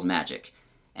teaches girls magic.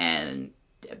 And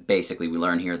basically we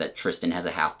learn here that Tristan has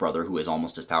a half-brother who is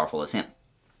almost as powerful as him.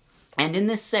 And in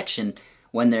this section,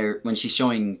 when she's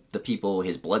showing the people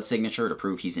his blood signature to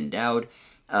prove he's endowed,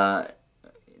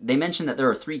 they mention that there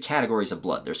are 3 categories of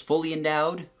blood. There's fully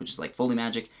endowed, which is like fully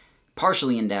magic,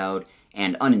 partially endowed,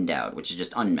 and unendowed, which is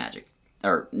just unmagic,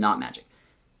 or not magic.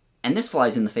 And this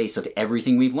flies in the face of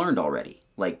everything we've learned already.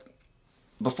 Like,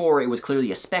 before it was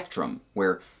clearly a spectrum,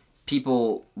 where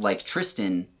people like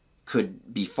Tristan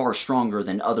could be far stronger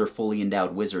than other fully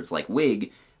endowed wizards like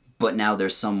Wig, but now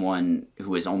there's someone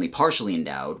who is only partially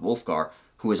endowed, Wolfgar,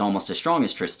 who is almost as strong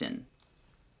as Tristan.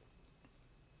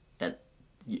 That,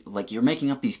 like, you're making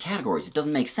up these categories. It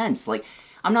doesn't make sense. Like,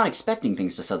 I'm not expecting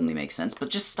things to suddenly make sense, but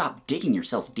just stop digging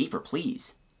yourself deeper,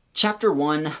 please. Chapter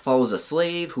 1 follows a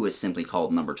slave who is simply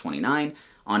called Number 29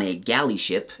 on a galley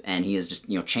ship, and he is just,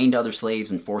 chained to other slaves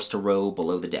and forced to row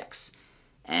below the decks.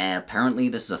 Apparently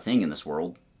this is a thing in this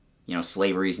world.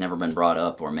 Slavery's never been brought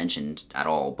up or mentioned at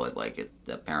all, but,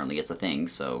 apparently it's a thing,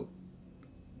 so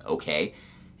okay.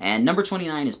 And Number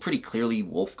 29 is pretty clearly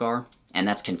Wolfgar, and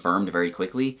that's confirmed very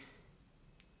quickly.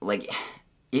 Like,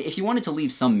 if you wanted to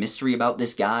leave some mystery about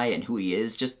this guy and who he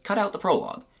is, just cut out the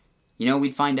prologue.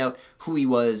 We'd find out who he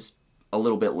was a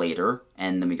little bit later,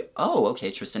 and then we go, oh,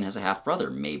 okay, Tristan has a half-brother.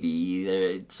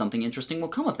 Maybe something interesting will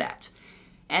come of that.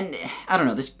 And, I don't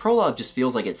know, this prologue just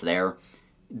feels like it's there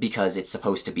because it's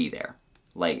supposed to be there.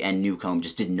 And Newcomb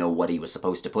just didn't know what he was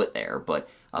supposed to put there, but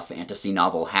a fantasy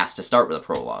novel has to start with a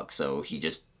prologue, so he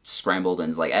just scrambled and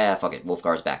was like, fuck it,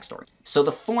 Wolfgar's backstory. So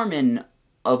the foreman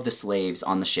of the slaves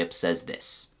on the ship says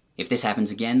this: "If this happens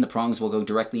again, the prongs will go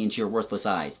directly into your worthless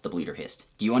eyes," the bleeder hissed.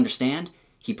 "Do you understand?"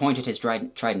 He pointed his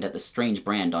trident at the strange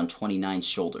brand on 29's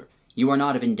shoulder. "You are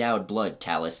not of endowed blood,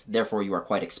 Talus, therefore you are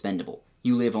quite expendable.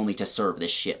 You live only to serve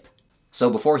this ship."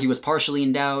 So before he was partially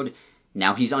endowed,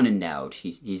 now he's unendowed.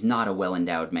 He's not a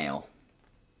well-endowed male.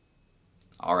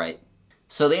 Alright.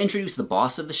 So they introduce the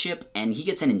boss of the ship, and he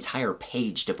gets an entire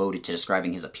page devoted to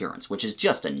describing his appearance, which is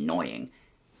just annoying.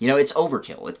 It's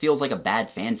overkill. It feels like a bad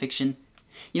fan fiction.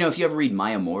 If you ever read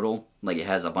My Immortal, it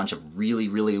has a bunch of really,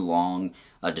 really long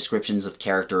descriptions of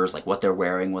characters, like what they're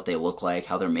wearing, what they look like,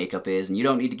 how their makeup is, and you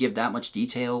don't need to give that much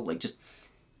detail. Just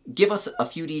give us a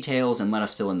few details and let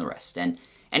us fill in the rest. And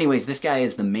anyways, this guy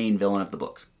is the main villain of the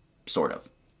book. Sort of.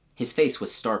 His face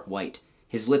was stark white.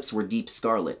 His lips were deep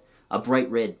scarlet. A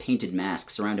bright red painted mask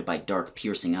surrounded by dark,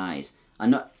 piercing eyes.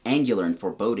 Angular and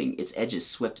foreboding, its edges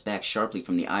swept back sharply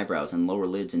from the eyebrows and lower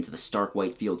lids into the stark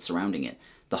white field surrounding it.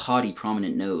 The haughty,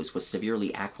 prominent nose was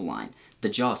severely aquiline, the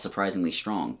jaw surprisingly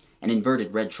strong. An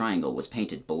inverted red triangle was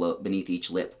painted beneath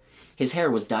each lip. His hair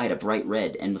was dyed a bright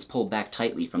red and was pulled back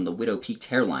tightly from the widow-peaked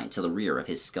hairline to the rear of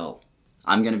his skull.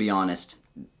 I'm gonna be honest,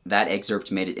 that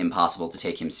excerpt made it impossible to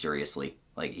take him seriously.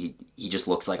 He just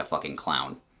looks like a fucking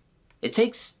clown. It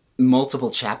takes multiple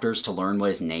chapters to learn what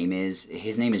his name is.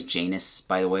 His name is Janus,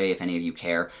 by the way, if any of you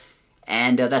care.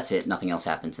 And that's it. Nothing else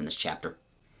happens in this chapter.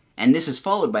 And this is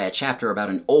followed by a chapter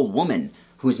about an old woman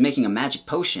who is making a magic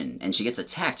potion, and she gets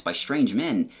attacked by strange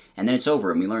men, and then it's over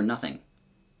and we learn nothing.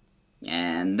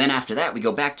 And then after that, we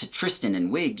go back to Tristan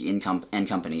and Wig and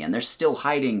company, and they're still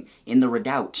hiding in the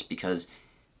redoubt because,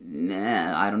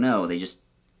 I don't know, they just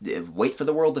wait for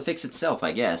the world to fix itself,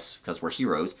 I guess, because we're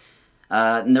heroes.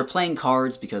 And they're playing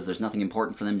cards because there's nothing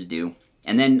important for them to do.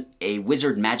 And then a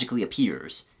wizard magically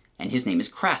appears, and his name is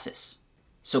Crassus.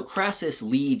 So Crassus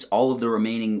leads all of the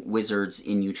remaining wizards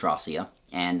in Eutracia,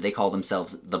 and they call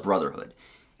themselves the Brotherhood.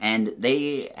 And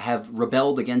they have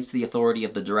rebelled against the authority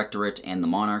of the Directorate and the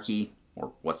Monarchy,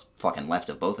 or what's fucking left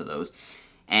of both of those.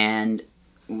 And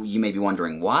you may be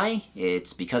wondering why.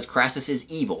 It's because Crassus is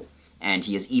evil, and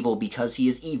he is evil because he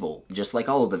is evil, just like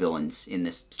all of the villains in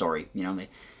this story.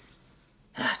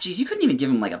 Geez, you couldn't even give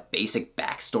him, a basic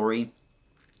backstory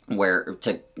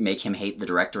to make him hate the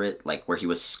Directorate, where he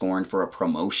was scorned for a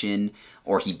promotion,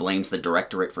 or he blames the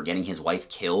Directorate for getting his wife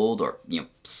killed, or,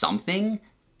 something?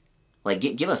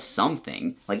 Give us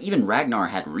something. Even Ragnar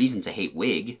had reason to hate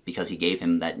Wig, because he gave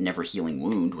him that never-healing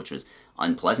wound, which was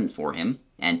unpleasant for him,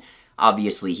 and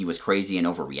obviously he was crazy and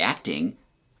overreacting,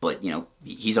 but,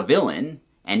 he's a villain,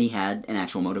 and he had an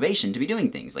actual motivation to be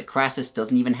doing things. Crassus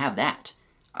doesn't even have that.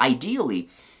 Ideally,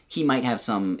 he might have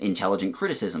some intelligent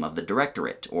criticism of the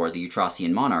Directorate or the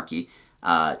Eutracian monarchy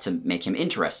to make him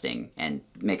interesting and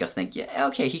make us think, yeah,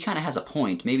 okay, he kind of has a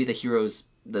point. Maybe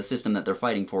the system that they're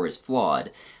fighting for is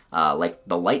flawed. Like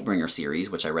the Lightbringer series,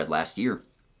 which I read last year,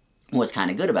 was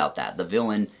kind of good about that. The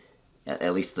villain,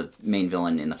 at least the main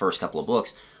villain in the first couple of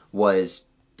books, was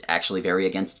actually very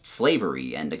against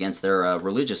slavery and against their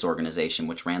religious organization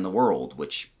which ran the world,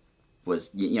 which was,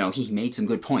 you know, he made some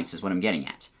good points is what I'm getting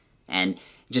at. And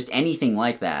just anything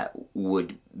like that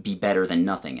would be better than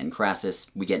nothing, and Crassus,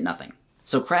 we get nothing.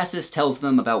 So Crassus tells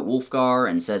them about Wulfgar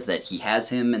and says that he has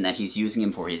him and that he's using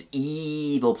him for his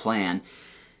evil plan,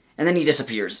 and then he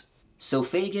disappears. So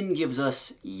Fagin gives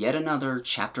us yet another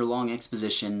chapter-long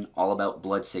exposition all about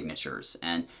blood signatures,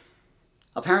 and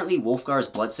apparently Wulfgar's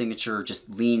blood signature just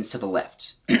leans to the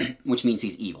left, which means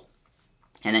he's evil.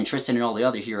 And then Tristan and all the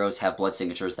other heroes have blood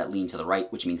signatures that lean to the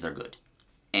right, which means they're good.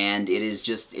 And it is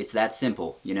just, it's that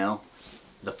simple, you know?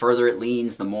 The further it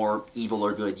leans, the more evil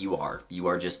or good you are. You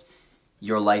are just,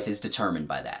 your life is determined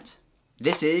by that.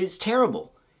 This is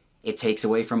terrible. It takes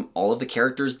away from all of the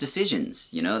characters' decisions.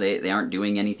 You know, they aren't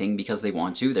doing anything because they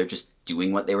want to. They're just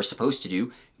doing what they were supposed to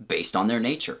do based on their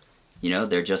nature. You know,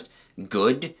 they're just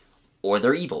good or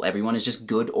they're evil. Everyone is just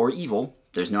good or evil.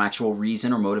 There's no actual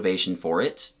reason or motivation for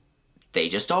it. They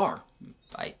just are.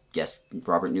 I guess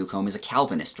Robert Newcomb is a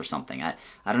Calvinist or something. I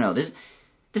don't know. This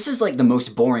is like the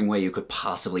most boring way you could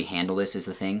possibly handle this is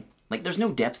the thing. Like, there's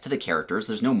no depth to the characters.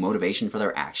 There's no motivation for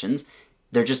their actions.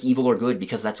 They're just evil or good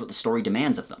because that's what the story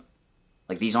demands of them.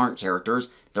 Like, these aren't characters.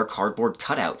 They're cardboard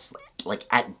cutouts. Like,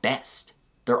 at best.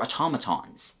 They're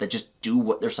automatons that just do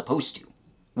what they're supposed to.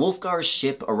 Wulfgar's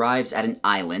ship arrives at an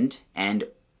island, and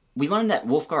we learn that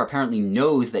Wulfgar apparently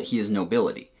knows that he is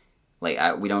nobility.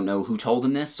 Like, we don't know who told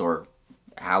him this or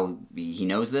how he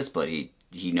knows this, but he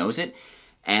knows it.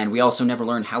 And we also never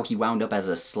learn how he wound up as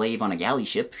a slave on a galley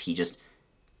ship. He just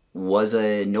was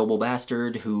a noble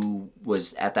bastard who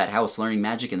was at that house learning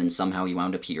magic, and then somehow he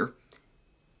wound up here.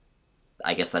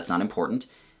 I guess that's not important.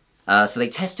 So they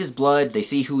test his blood, they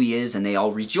see who he is, and they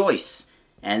all rejoice.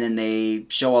 And then they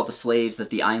show all the slaves that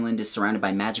the island is surrounded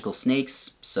by magical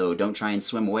snakes, so don't try and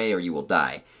swim away or you will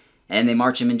die. And they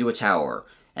march him into a tower.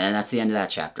 And that's the end of that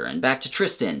chapter. And back to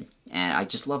Tristan. And I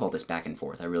just love all this back and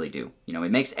forth, I really do. You know,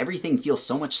 it makes everything feel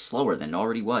so much slower than it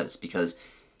already was, because,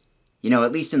 you know,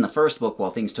 at least in the first book,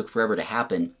 while things took forever to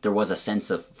happen, there was a sense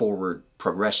of forward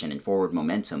progression and forward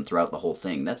momentum throughout the whole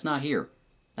thing. That's not here.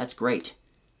 That's great.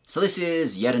 So this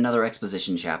is yet another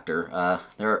exposition chapter.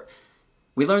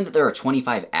 We learned that there are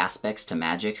 25 aspects to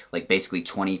magic, like basically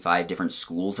 25 different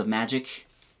schools of magic.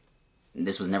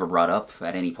 This was never brought up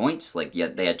at any point. Like,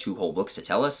 yet they had 2 whole books to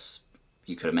tell us.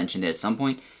 You could have mentioned it at some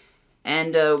point.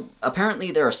 And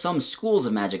apparently there are some schools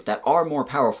of magic that are more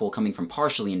powerful coming from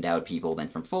partially endowed people than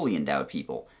from fully endowed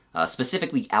people.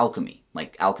 Specifically alchemy.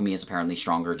 Like, alchemy is apparently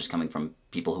stronger just coming from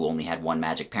people who only had one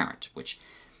magic parent, which,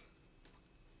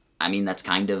 I mean, that's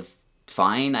kind of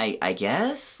fine, I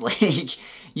guess? Like,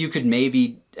 you could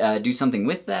maybe do something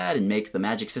with that and make the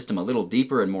magic system a little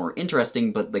deeper and more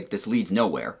interesting, but, like, this leads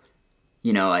nowhere.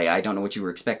 You know, I don't know what you were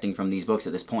expecting from these books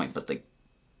at this point, but, like,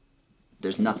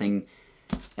 there's nothing...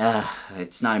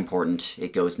 it's not important.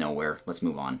 It goes nowhere. Let's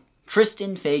move on.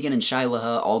 Tristan, Fagin, and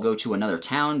Shylaha all go to another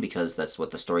town because that's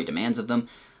what the story demands of them.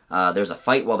 There's a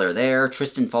fight while they're there.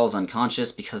 Tristan falls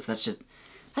unconscious because that's just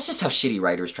how shitty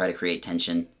writers try to create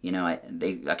tension. You know,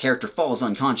 a character falls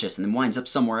unconscious and then winds up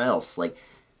somewhere else. Like,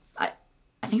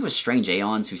 I think it was Strange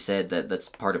Aeons who said that that's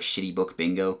part of shitty book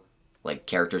bingo. Like,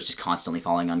 characters just constantly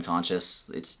falling unconscious.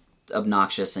 It's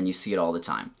obnoxious and you see it all the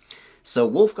time. So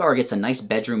Wulfgar gets a nice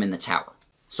bedroom in the tower.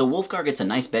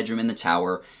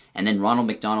 And then Ronald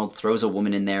McDonald throws a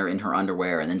woman in there in her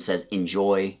underwear and then says,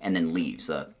 enjoy, and then leaves.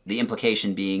 The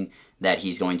implication being that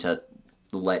he's going to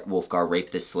let Wulfgar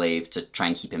rape this slave to try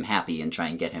and keep him happy and try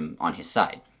and get him on his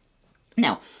side.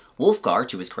 Now, Wulfgar,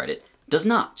 to his credit, does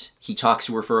not. He talks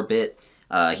to her for a bit.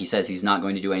 He says he's not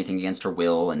going to do anything against her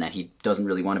will and that he doesn't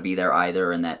really want to be there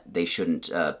either and that they shouldn't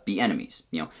be enemies,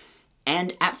 you know.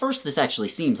 And at first this actually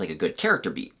seems like a good character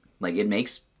beat. Like, it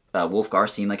makes Wulfgar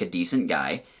seem like a decent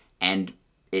guy, and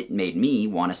it made me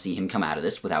want to see him come out of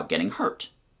this without getting hurt.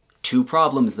 2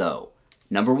 problems, though.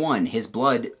 Number 1, his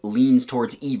blood leans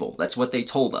towards evil. That's what they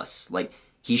told us. Like,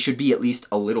 he should be at least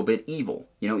a little bit evil.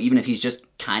 You know, even if he's just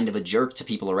kind of a jerk to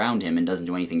people around him and doesn't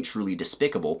do anything truly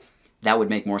despicable, that would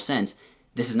make more sense.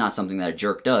 This is not something that a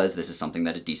jerk does, this is something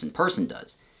that a decent person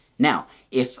does. Now,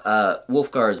 if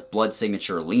Wulfgar's blood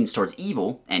signature leans towards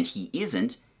evil, and he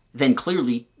isn't, then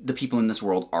clearly the people in this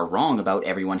world are wrong about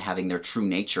everyone having their true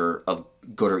nature of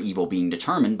good or evil being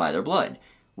determined by their blood.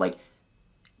 Like,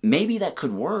 maybe that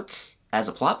could work as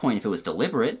a plot point if it was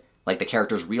deliberate, like the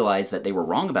characters realize that they were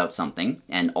wrong about something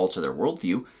and alter their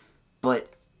worldview,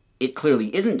 but it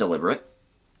clearly isn't deliberate,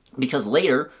 because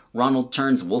later Ronald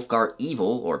turns Wulfgar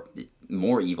evil, or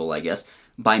more evil I guess,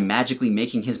 by magically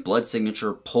making his blood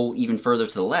signature pull even further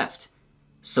to the left.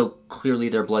 So clearly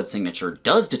their blood signature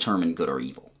does determine good or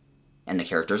evil. And the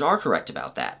characters are correct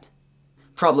about that.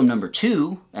 Problem number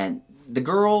 2, and the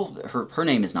girl, her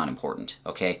name is not important,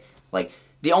 okay? Like,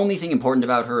 the only thing important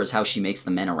about her is how she makes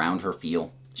the men around her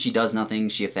feel. She does nothing,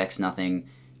 she affects nothing,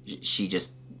 she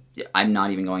just... I'm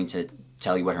not even going to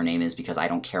tell you what her name is because I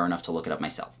don't care enough to look it up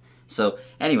myself. So,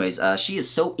 anyways, she is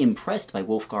so impressed by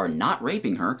Wolfgar not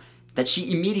raping her that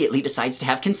she immediately decides to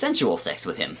have consensual sex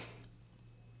with him.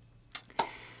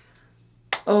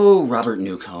 Oh, Robert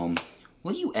Newcomb,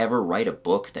 will you ever write a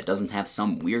book that doesn't have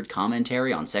some weird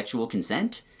commentary on sexual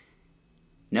consent?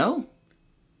 No?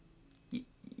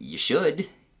 You should.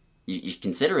 You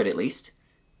consider it, at least.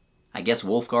 I guess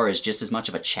Wolfgar is just as much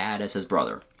of a Chad as his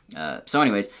brother. So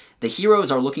anyways, the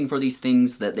heroes are looking for these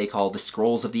things that they call the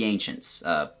Scrolls of the Ancients,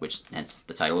 which hence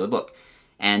the title of the book.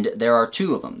 And there are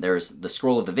two of them. There's the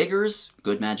Scroll of the Vigors,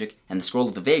 good magic, and the Scroll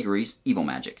of the Vagaries, evil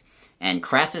magic. And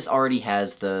Crassus already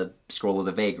has the Scroll of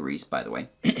the Vagaries, by the way.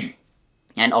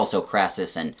 And also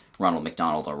Crassus and Ronald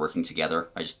McDonald are working together.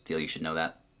 I just feel you should know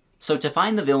that. So to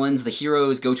find the villains, the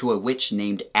heroes go to a witch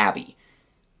named Abby,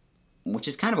 which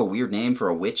is kind of a weird name for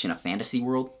a witch in a fantasy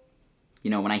world. You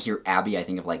know, when I hear Abby, I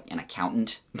think of, like, an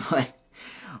accountant, but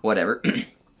whatever.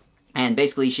 And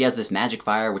basically, she has this magic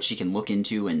fire which she can look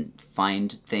into and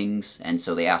find things, and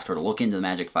so they ask her to look into the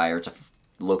magic fire to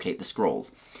locate the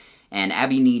scrolls. And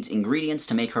Abby needs ingredients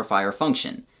to make her fire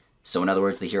function. So in other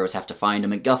words, the heroes have to find a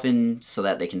MacGuffin so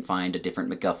that they can find a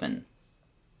different MacGuffin.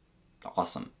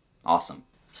 Awesome. Awesome.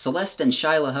 Celeste and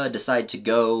Shylaha decide to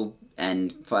go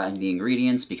and find the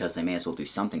ingredients because they may as well do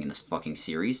something in this fucking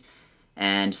series.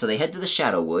 And so they head to the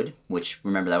Shadowwood, which,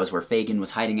 remember, that was where Fagin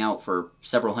was hiding out for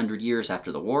several hundred years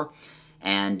after the war,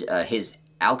 and his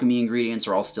alchemy ingredients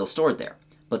are all still stored there.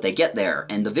 But they get there,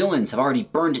 and the villains have already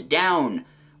burned it down!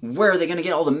 Where are they going to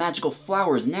get all the magical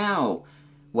flowers now?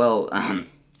 Well,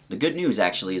 the good news,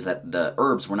 actually, is that the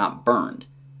herbs were not burned,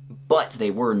 but they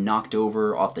were knocked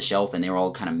over off the shelf, and they were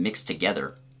all kind of mixed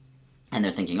together. And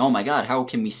they're thinking, oh my god, how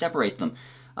can we separate them?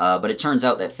 But it turns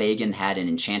out that Fagin had an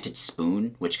enchanted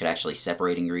spoon, which could actually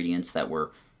separate ingredients that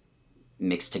were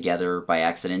mixed together by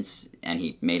accident, and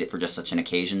he made it for just such an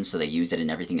occasion, so they use it and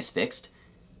everything is fixed.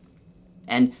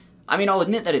 And, I mean, I'll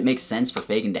admit that it makes sense for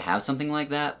Fagin to have something like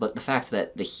that, but the fact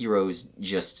that the heroes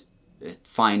just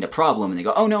find a problem and they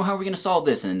go, oh no, how are we going to solve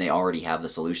this? And then they already have the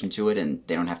solution to it, and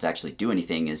they don't have to actually do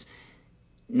anything is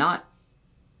not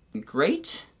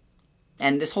great.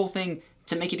 And this whole thing...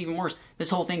 To make it even worse,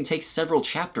 this whole thing takes several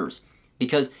chapters,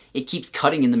 because it keeps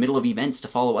cutting in the middle of events to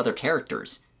follow other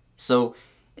characters. So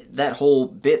that whole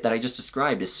bit that I just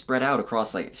described is spread out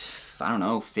across, like, I don't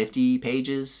know, 50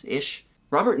 pages-ish.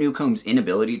 Robert Newcomb's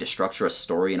inability to structure a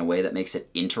story in a way that makes it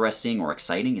interesting or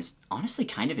exciting is honestly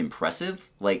kind of impressive.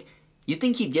 Like, you'd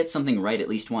think he'd get something right at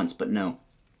least once, but no.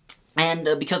 And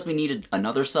because we needed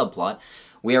another subplot,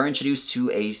 we are introduced to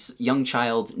a young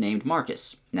child named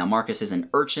Marcus. Now, Marcus is an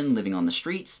urchin living on the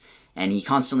streets, and he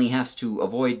constantly has to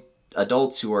avoid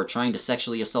adults who are trying to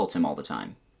sexually assault him all the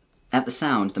time. At the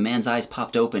sound, the man's eyes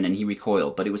popped open and he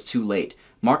recoiled, but it was too late.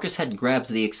 Marcus had grabbed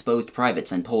the exposed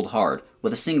privates and pulled hard.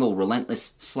 With a single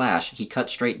relentless slash, he cut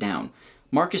straight down.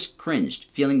 Marcus cringed,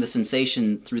 feeling the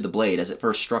sensation through the blade as it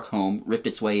first struck home, ripped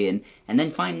its way in, and then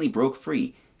finally broke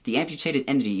free. The amputated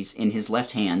entities in his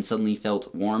left hand suddenly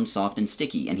felt warm, soft, and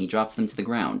sticky, and he dropped them to the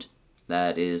ground.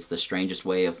 That is the strangest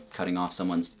way of cutting off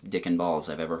someone's dick and balls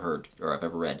I've ever heard, or I've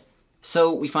ever read.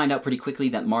 So we find out pretty quickly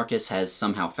that Marcus has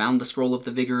somehow found the Scroll of the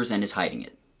Vigors and is hiding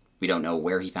it. We don't know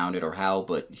where he found it or how,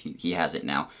 but he has it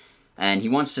now. And he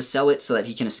wants to sell it so that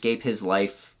he can escape his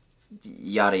life,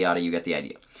 yada yada, you get the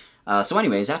idea. So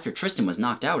anyways, after Tristan was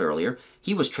knocked out earlier,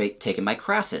 he was taken by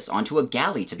Crassus onto a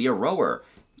galley to be a rower.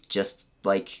 Just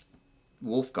like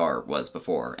Wolfgar was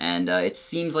before, and it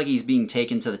seems like he's being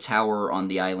taken to the tower on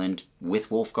the island with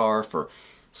Wolfgar for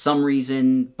some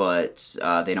reason, but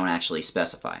they don't actually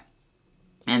specify.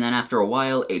 And then after a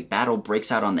while, a battle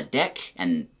breaks out on the deck,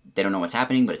 and they don't know what's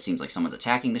happening, but it seems like someone's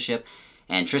attacking the ship,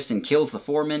 and Tristan kills the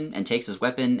foreman and takes his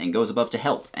weapon and goes above to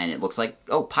help, and it looks like,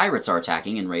 oh, pirates are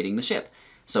attacking and raiding the ship.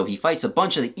 So he fights a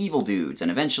bunch of the evil dudes,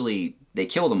 and eventually they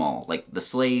kill them all, like the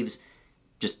slaves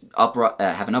just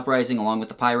have an uprising along with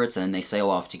the pirates, and then they sail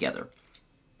off together.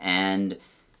 And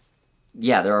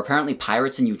yeah, there are apparently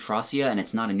pirates in Eutracia, and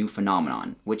it's not a new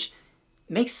phenomenon, which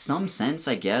makes some sense,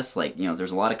 I guess. Like, you know,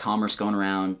 there's a lot of commerce going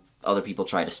around, other people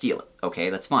try to steal it. Okay,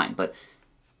 that's fine, but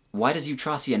why does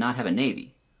Eutracia not have a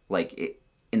navy? Like,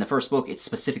 in the first book, it's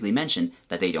specifically mentioned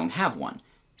that they don't have one.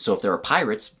 So if there are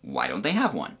pirates, why don't they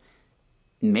have one?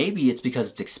 Maybe it's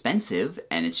because it's expensive,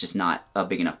 and it's just not a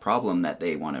big enough problem that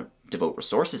they want to devote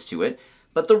resources to it,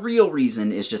 but the real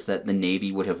reason is just that the Navy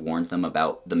would have warned them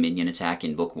about the minion attack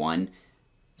in Book 1,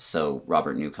 so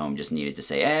Robert Newcomb just needed to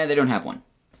say, they don't have one.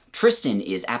 Tristan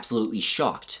is absolutely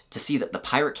shocked to see that the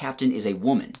pirate captain is a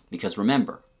woman, because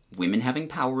remember, women having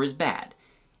power is bad.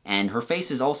 And her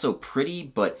face is also pretty,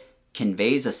 but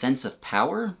conveys a sense of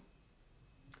power?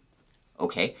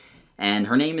 Okay. And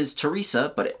her name is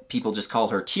Teresa, but people just call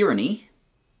her Tyranny.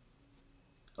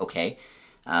 Okay.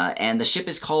 And the ship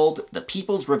is called the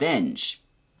People's Revenge.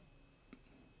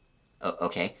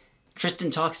 Okay. Tristan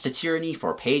talks to Tyranny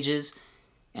for pages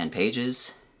and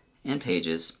pages and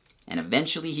pages, and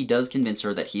eventually he does convince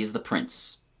her that he is the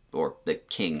prince, or the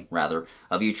king, rather,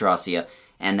 of Eutrasia,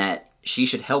 and that she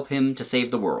should help him to save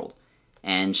the world.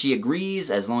 And she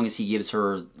agrees as long as he gives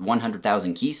her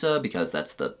 100,000 kisa, because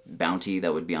that's the bounty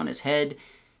that would be on his head.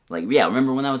 Like, yeah,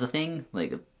 remember when that was a thing?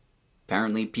 Like,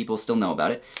 apparently people still know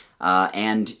about it.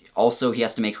 And also he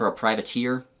has to make her a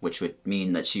privateer, which would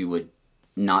mean that she would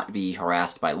not be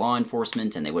harassed by law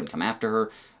enforcement and they wouldn't come after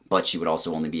her, but she would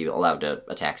also only be allowed to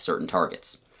attack certain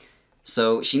targets.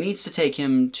 So she needs to take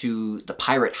him to the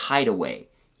pirate hideaway,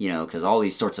 you know, because all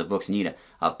these sorts of books need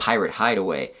a pirate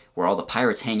hideaway where all the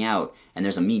pirates hang out, and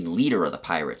there's a mean leader of the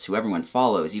pirates who everyone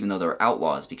follows even though they're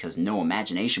outlaws because no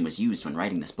imagination was used when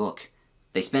writing this book.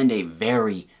 They spend a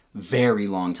very, very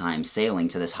long time sailing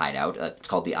to this hideout. It's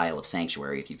called the Isle of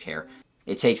Sanctuary, if you care.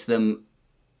 It takes them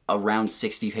around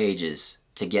 60 pages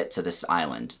to get to this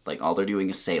island. Like, all they're doing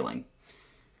is sailing.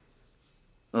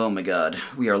 Oh my god,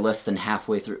 we are less than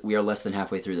halfway through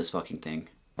this fucking thing.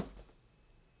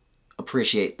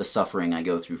 Appreciate the suffering I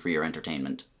go through for your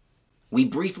entertainment. We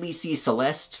briefly see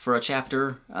Celeste for a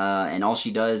chapter, and all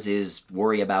she does is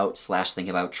worry about / think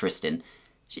about Tristan.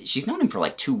 She's known him for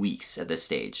like 2 weeks at this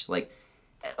stage. Like,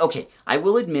 okay, I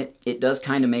will admit it does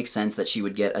kind of make sense that she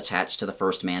would get attached to the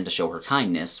first man to show her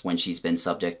kindness when she's been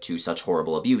subject to such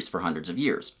horrible abuse for hundreds of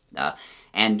years.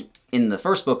 And in the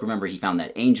first book, remember, he found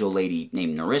that angel lady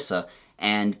named Nerissa,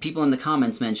 and people in the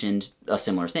comments mentioned a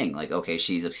similar thing. Like, okay,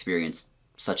 she's experienced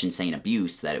such insane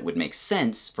abuse that it would make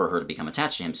sense for her to become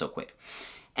attached to him so quick.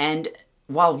 And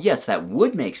while, yes, that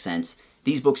would make sense,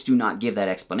 these books do not give that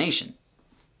explanation.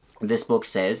 This book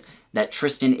says that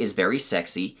Tristan is very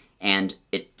sexy, and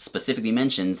it specifically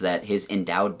mentions that his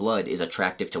endowed blood is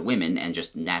attractive to women and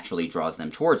just naturally draws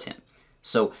them towards him.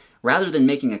 So rather than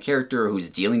making a character who's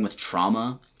dealing with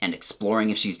trauma and exploring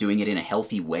if she's doing it in a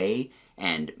healthy way,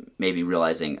 and maybe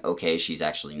realizing, okay, she's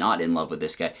actually not in love with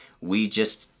this guy, we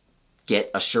just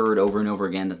get assured over and over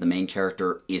again that the main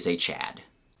character is a Chad.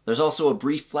 There's also a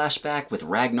brief flashback with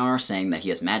Ragnar saying that he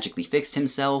has magically fixed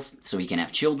himself so he can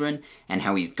have children, and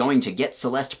how he's going to get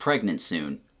Celeste pregnant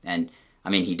soon. And, I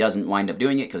mean, he doesn't wind up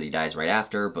doing it because he dies right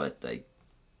after, but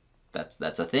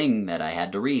that's a thing that I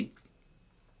had to read.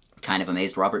 Kind of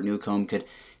amazed Robert Newcomb could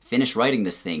finish writing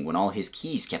this thing when all his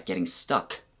keys kept getting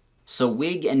stuck. So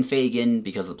Wig and Fagin,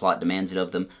 because the plot demands it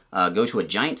of them, go to a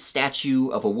giant statue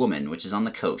of a woman, which is on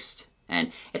the coast.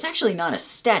 And it's actually not a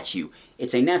statue,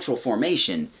 it's a natural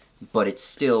formation, but it's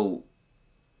still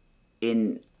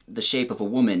in the shape of a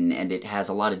woman, and it has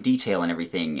a lot of detail and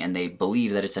everything, and they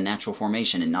believe that it's a natural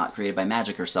formation and not created by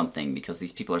magic or something, because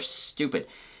these people are stupid.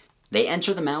 They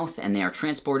enter the mouth, and they are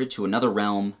transported to another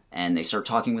realm, and they start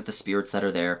talking with the spirits that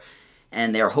are there,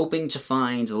 and they are hoping to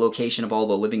find the location of all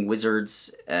the living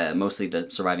wizards, mostly the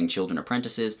surviving children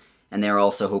apprentices, and they are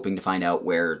also hoping to find out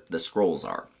where the scrolls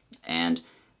are. And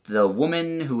the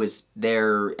woman who is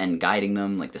there and guiding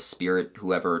them, like the spirit,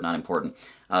 whoever, not important,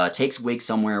 takes Wig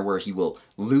somewhere where he will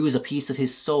lose a piece of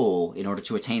his soul in order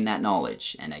to attain that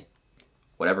knowledge. And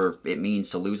whatever it means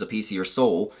to lose a piece of your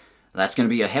soul, that's going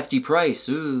to be a hefty price.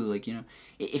 Ooh, like, you know.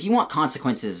 If you want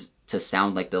consequences to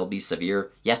sound like they'll be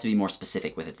severe, you have to be more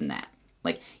specific with it than that.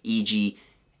 Like, e.g.,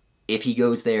 if he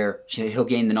goes there, he'll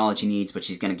gain the knowledge he needs, but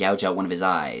she's going to gouge out one of his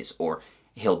eyes, or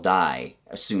he'll die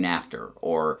soon after,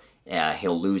 or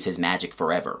he'll lose his magic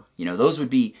forever. You know, those would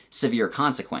be severe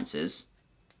consequences.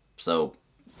 So,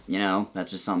 you know,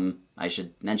 that's just something I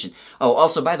should mention. Oh,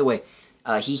 also, by the way,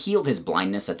 he healed his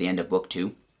blindness at the end of book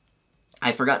 2.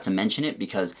 I forgot to mention it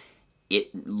because it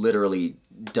literally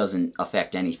doesn't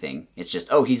affect anything. It's just,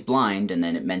 oh, he's blind, and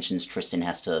then it mentions Tristan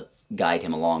has to guide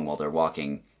him along while they're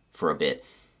walking for a bit,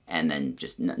 and then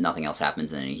just nothing else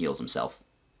happens, and then he heals himself.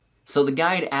 So the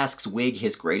guide asks Wig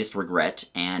his greatest regret,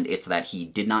 and it's that he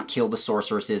did not kill the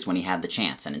sorceresses when he had the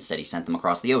chance, and instead he sent them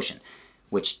across the ocean.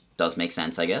 Which does make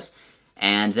sense, I guess.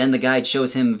 And then the guide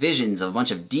shows him visions of a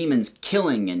bunch of demons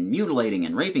killing and mutilating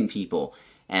and raping people,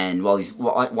 and while he's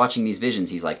watching these visions,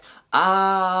 he's like,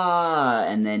 ah,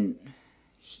 and then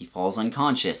he falls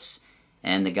unconscious,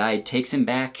 and the guide takes him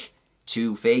back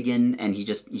to Fagin, and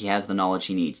he has the knowledge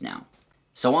he needs now.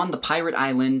 So on the pirate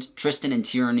island, Tristan and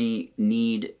Tyranny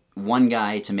need one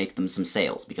guy to make them some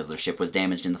sails, because their ship was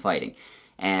damaged in the fighting.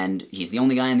 and he's the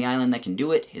only guy on the island that can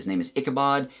do it. His name is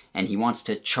Ichabod, and he wants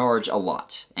to charge a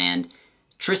lot. And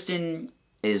Tristan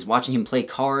is watching him play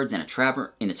cards in a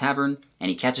tavern, and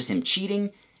he catches him cheating,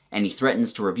 and he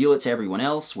threatens to reveal it to everyone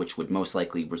else, which would most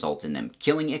likely result in them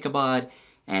killing Ichabod.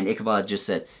 And Ichabod just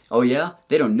says, "Oh yeah?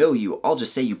 They don't know you. I'll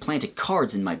just say you planted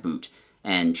cards in my boot."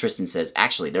 And Tristan says,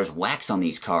 "Actually, there's wax on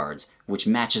these cards, which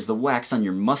matches the wax on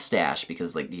your mustache,"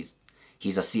 because, like,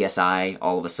 he's a CSI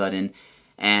all of a sudden.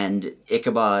 And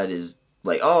Ichabod is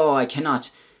like, "Oh, I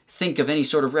cannot think of any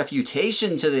sort of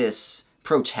refutation to this.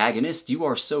 Protagonist, you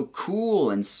are so cool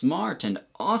and smart and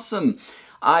awesome.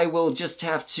 I will just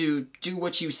have to do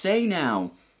what you say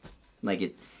now."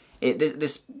 Like,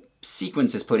 this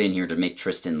sequence is put in here to make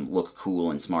Tristan look cool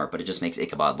and smart, but it just makes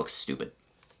Ichabod look stupid.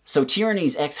 So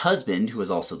Tyranny's ex-husband, who is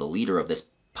also the leader of this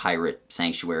pirate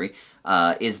sanctuary,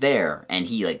 is there, and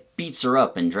he, like, beats her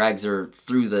up and drags her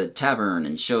through the tavern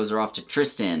and shows her off to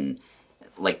Tristan.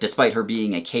 Like, despite her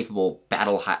being a capable,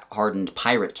 battle-hardened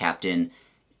pirate captain,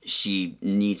 she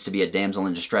needs to be a damsel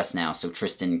in distress now so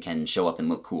Tristan can show up and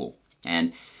look cool.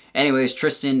 And anyways,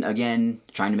 Tristan, again,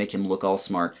 trying to make him look all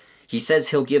smart, he says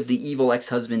he'll give the evil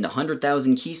ex-husband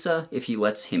 100,000 kisa if he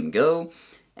lets him go,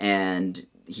 and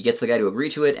he gets the guy to agree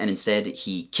to it, and instead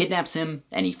he kidnaps him,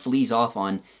 and he flees off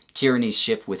on Tyranny's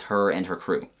ship with her and her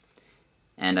crew.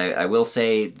 And I will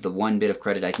say, the one bit of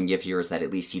credit I can give here is that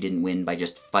at least he didn't win by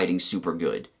just fighting super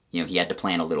good. You know, he had to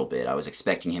plan a little bit. I was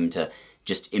expecting him to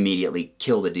just immediately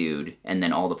kill the dude, and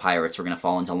then all the pirates were going to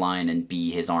fall into line and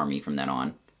be his army from then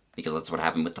on, because that's what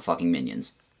happened with the fucking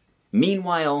minions.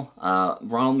 Meanwhile,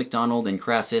 Ronald McDonald and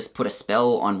Crassus put a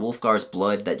spell on Wulfgar's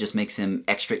blood that just makes him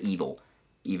extra evil,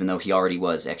 even though he already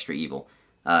was extra evil.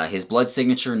 His blood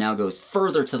signature now goes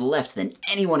further to the left than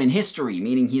anyone in history,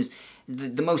 meaning he's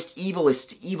the most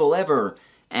evilest evil ever,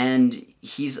 and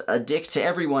he's a dick to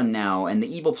everyone now, and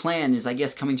the evil plan is, I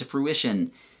guess, coming to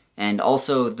fruition. And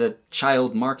also, the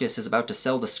child Marcus is about to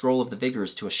sell the Scroll of the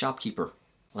Vigors to a shopkeeper.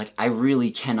 Like, I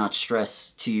really cannot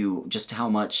stress to you just how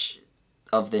much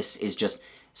of this is just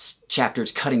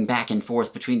chapters cutting back and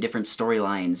forth between different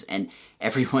storylines, and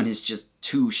everyone is just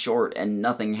too short and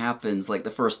nothing happens. Like,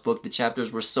 the first book, the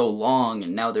chapters were so long,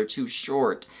 and now they're too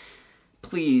short.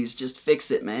 Please, just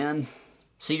fix it, man.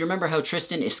 So you remember how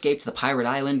Tristan escaped the pirate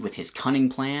island with his cunning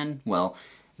plan? Well,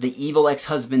 the evil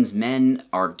ex-husband's men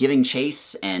are giving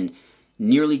chase and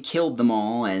nearly killed them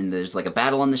all, and there's like a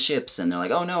battle on the ships, and they're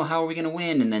like, "Oh no, how are we gonna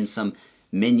win?" And then some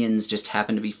minions just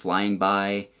happen to be flying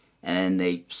by, and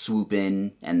they swoop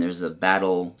in, and there's a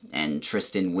battle, and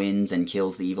Tristan wins and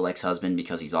kills the evil ex-husband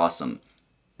because he's awesome.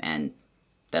 And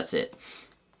that's it.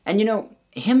 And you know,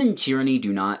 him and Tyranny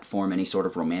do not form any sort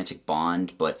of romantic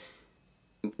bond, but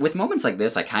with moments like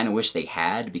this, I kind of wish they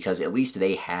had, because at least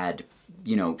they had,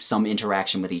 you know, some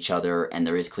interaction with each other, and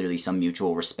there is clearly some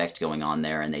mutual respect going on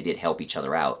there, and they did help each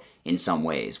other out in some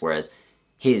ways, whereas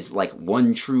his, like,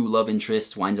 one true love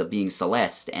interest winds up being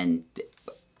Celeste, and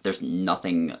there's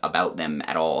nothing about them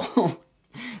at all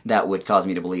that would cause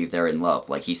me to believe they're in love.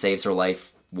 Like, he saves her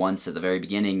life once at the very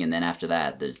beginning, and then after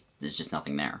that, there's just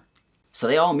nothing there. So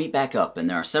they all meet back up, and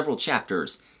there are several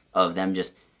chapters of them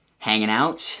just hanging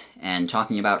out and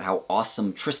talking about how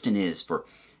awesome Tristan is for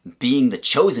being the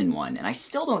Chosen One. And I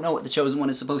still don't know what the Chosen One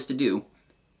is supposed to do.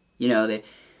 You know,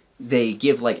 they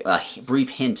give, like, a brief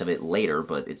hint of it later,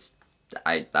 but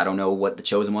I don't know what the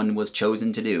Chosen One was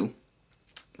chosen to do.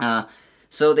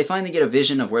 So they finally get a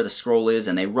vision of where the scroll is,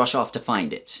 and they rush off to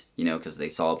find it, you know, because they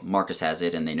saw Marcus has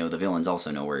it, and they know the villains also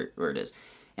know where it is.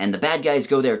 And the bad guys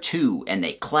go there too, and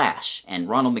they clash, and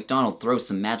Ronald McDonald throws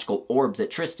some magical orbs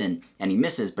at Tristan, and he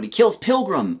misses, but he kills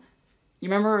Pilgrim! You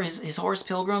remember his horse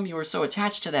Pilgrim? You were so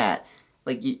attached to that.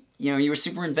 Like, you know, you were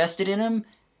super invested in him.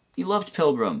 You loved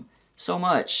Pilgrim so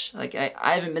much. Like, I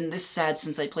haven't been this sad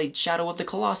since I played Shadow of the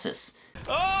Colossus.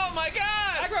 Oh my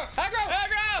god! Aggro! Aggro!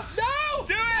 Aggro! No!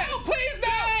 Do it! No, please, no!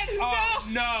 Oh,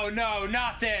 no! No,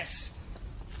 not this!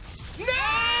 No!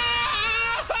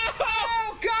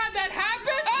 Oh god, that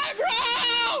happened?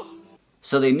 Aggro!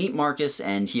 So they meet Marcus,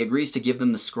 and he agrees to give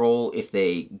them the scroll if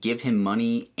they give him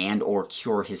money and or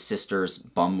cure his sister's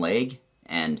bum leg,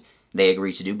 and they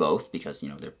agree to do both because, you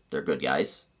know, they're good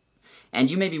guys. And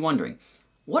you may be wondering,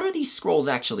 what are these scrolls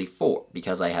actually for?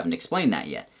 Because I haven't explained that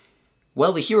yet.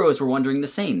 Well, the heroes were wondering the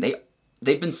same.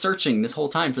 They've been searching this whole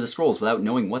time for the scrolls without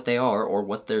knowing what they are or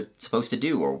what they're supposed to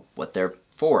do or what they're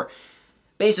for.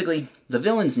 Basically, the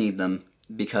villains need them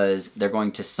because they're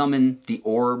going to summon the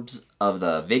orbs of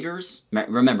the Vigors.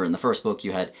 Remember, in the first book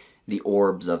you had the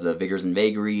orbs of the Vigors and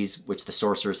Vagaries, which the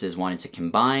sorceresses wanted to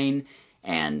combine,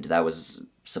 and that was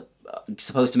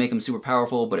supposed to make them super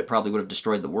powerful, but it probably would have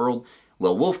destroyed the world.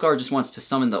 Well, Wolfgar just wants to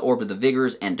summon the Orb of the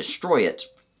Vigors and destroy it,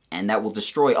 and that will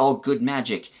destroy all good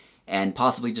magic, and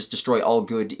possibly just destroy all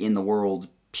good in the world,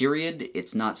 period.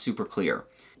 It's not super clear.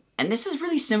 And this is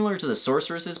really similar to the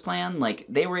Sorceress's plan. Like,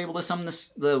 they were able to summon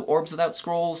the orbs without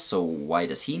scrolls, so why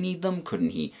does he need them?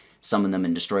 Couldn't he summon them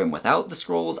and destroy them without the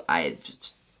scrolls? I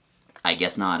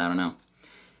guess not, I don't know.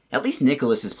 At least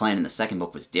Nicholas's plan in the second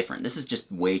book was different. This is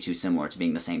just way too similar to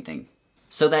being the same thing.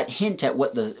 So that hint at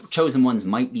what the Chosen Ones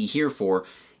might be here for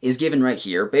is given right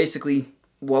here. Basically,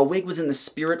 while Wig was in the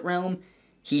spirit realm,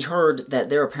 he heard that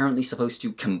they're apparently supposed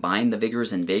to combine the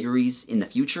vigors and vagaries in the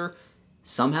future,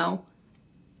 somehow.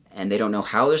 And they don't know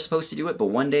how they're supposed to do it, but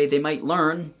one day they might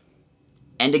learn.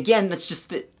 And again, that's just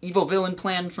the evil villain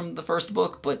plan from the first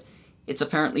book, but it's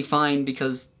apparently fine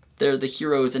because they're the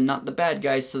heroes and not the bad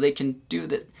guys, so they can do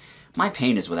that. My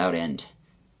pain is without end.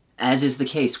 As is the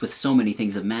case with so many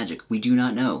things of magic, we do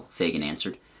not know, Fagin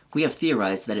answered. We have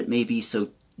theorized that it may be so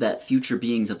that future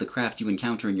beings of the craft you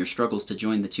encounter in your struggles to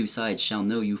join the two sides shall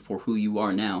know you for who you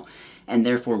are now, and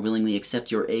therefore willingly accept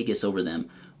your aegis over them,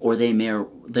 or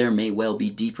there may well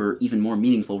be deeper, even more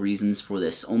meaningful reasons for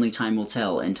this. Only time will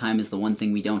tell, and time is the one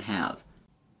thing we don't have.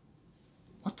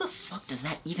 What the fuck does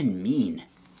that even mean?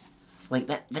 Like,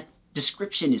 that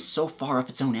description is so far up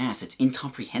its own ass, it's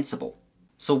incomprehensible.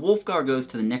 So Wolfgar goes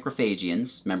to the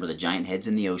Necrophagians, remember the giant heads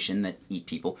in the ocean that eat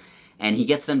people, and he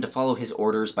gets them to follow his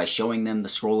orders by showing them the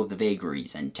Scroll of the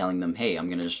Vagaries and telling them, hey, I'm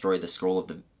going to destroy the Scroll of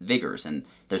the Vigors. And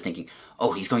they're thinking,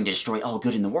 oh, he's going to destroy all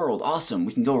good in the world, awesome,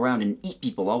 we can go around and eat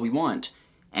people all we want.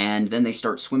 And then they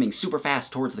start swimming super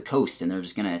fast towards the coast and they're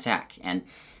just going to attack. And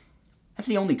that's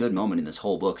the only good moment in this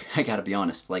whole book, I gotta be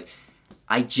honest. Like,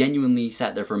 I genuinely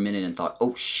sat there for a minute and thought,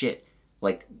 oh shit,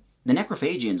 like, the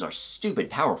Necrophagians are stupid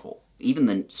powerful. Even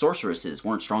the sorceresses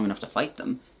weren't strong enough to fight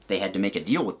them. They had to make a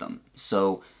deal with them.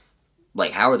 So,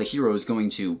 like, how are the heroes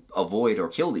going to avoid or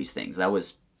kill these things? That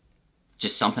was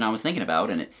just something I was thinking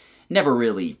about, and it never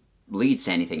really leads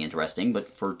to anything interesting,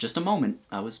 but for just a moment,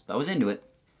 I was into it.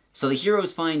 So the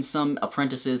heroes find some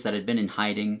apprentices that had been in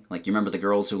hiding. Like, you remember the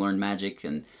girls who learned magic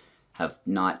and have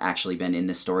not actually been in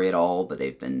this story at all, but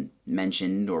they've been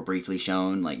mentioned or briefly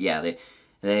shown. Like, yeah,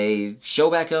 they show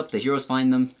back up, the heroes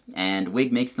find them, and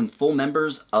Wig makes them full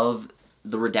members of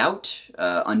the Redoubt,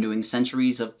 undoing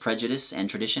centuries of prejudice and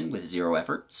tradition with zero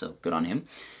effort, so good on him.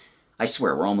 I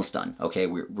swear, we're almost done, okay?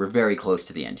 We're very close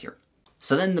to the end here.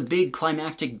 So then the big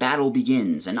climactic battle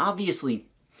begins, and obviously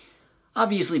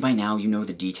by now you know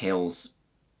the details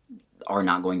are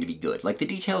not going to be good. Like, the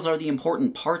details are the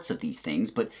important parts of these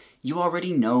things, but you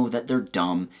already know that they're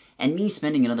dumb, and me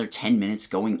spending another 10 minutes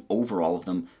going over all of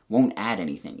them won't add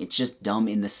anything. It's just dumb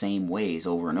in the same ways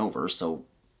over and over, so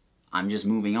I'm just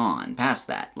moving on past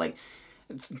that. Like,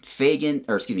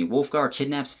 Wolfgar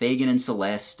kidnaps Fagin and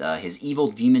Celeste, his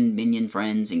evil demon minion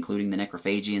friends, including the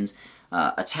Necrophagians,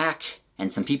 attack,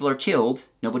 and some people are killed.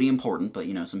 Nobody important, but,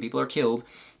 you know, some people are killed,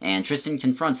 and Tristan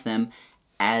confronts them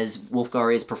as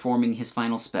Wolfgar is performing his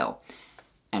final spell.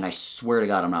 And I swear to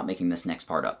God I'm not making this next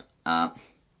part up.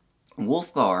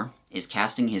 Wolfgar is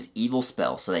casting his evil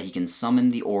spell so that he can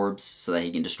summon the orbs, so that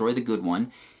he can destroy the good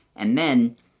one, and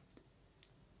then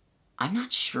I'm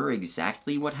not sure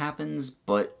exactly what happens,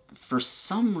 but for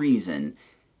some reason,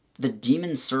 the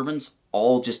demon servants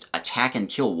all just attack and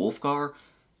kill Wolfgar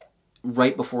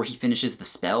right before he finishes the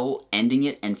spell, ending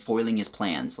it and foiling his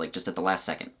plans, like just at the last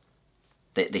second.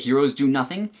 The heroes do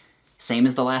nothing, same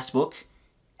as the last book.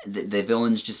 The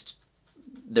villains just,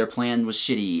 their plan was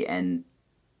shitty and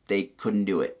they couldn't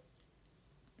do it.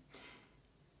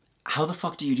 How the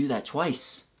fuck do you do that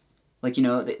twice? Like, you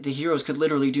know, the heroes could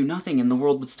literally do nothing and the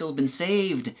world would still have been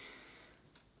saved.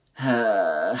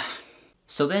 So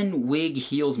then Wig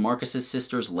heals Marcus's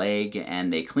sister's leg,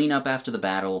 and they clean up after the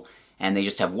battle, and they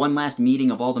just have one last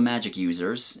meeting of all the magic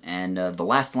users, and the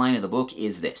last line of the book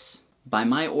is this. By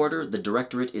my order, the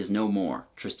Directorate is no more,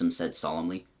 Tristram said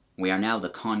solemnly. We are now the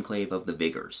Conclave of the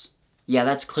Vigors. Yeah,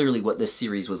 that's clearly what this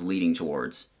series was leading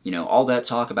towards. You know, all that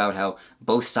talk about how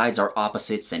both sides are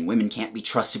opposites and women can't be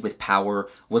trusted with power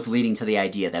was leading to the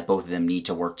idea that both of them need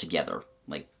to work together.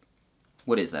 Like,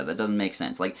 what is that? That doesn't make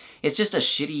sense. Like, it's just a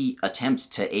shitty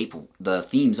attempt to ape the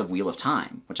themes of Wheel of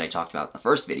Time, which I talked about in the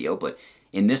first video, but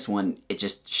in this one, it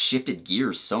just shifted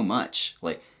gears so much.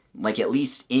 Like at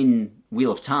least in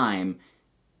Wheel of Time,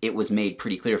 it was made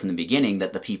pretty clear from the beginning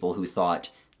that the people who thought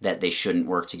that they shouldn't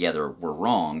work together were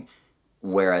wrong,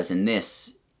 whereas in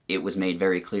this, it was made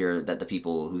very clear that the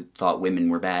people who thought women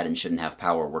were bad and shouldn't have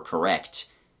power were correct,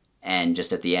 and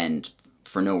just at the end,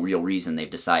 for no real reason, they've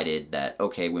decided that,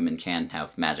 okay, women can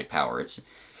have magic power. It's,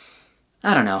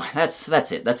 I don't know, that's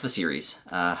it, that's the series.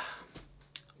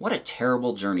 what a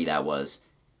terrible journey that was.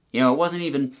 You know, it wasn't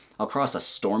even across a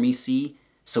stormy sea,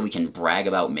 so we can brag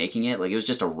about making it. Like, it was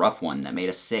just a rough one that made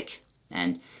us sick.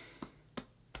 And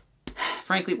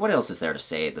frankly, what else is there to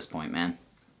say at this point, man?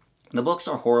 The books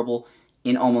are horrible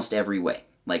in almost every way.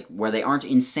 Like, where they aren't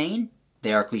insane,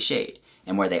 they are cliched.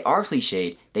 And where they are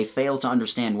cliched, they fail to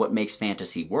understand what makes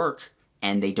fantasy work,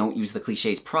 and they don't use the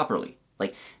cliches properly.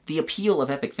 Like, the appeal of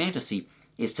epic fantasy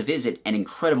is to visit an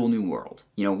incredible new world.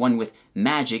 You know, one with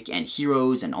magic and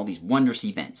heroes and all these wondrous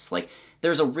events. Like,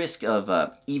 there's a risk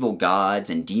of evil gods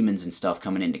and demons and stuff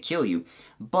coming in to kill you,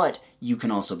 but you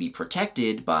can also be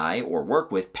protected by or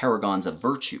work with paragons of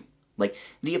virtue. Like,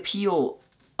 the appeal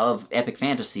of epic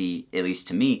fantasy, at least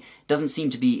to me, doesn't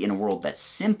seem to be in a world that's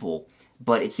simple,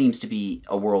 but it seems to be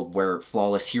a world where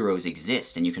flawless heroes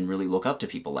exist, and you can really look up to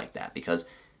people like that, because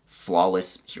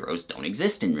flawless heroes don't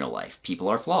exist in real life. People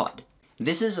are flawed.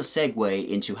 This is a segue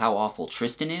into how awful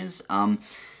Tristan is.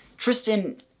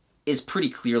 Tristan is pretty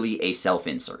clearly a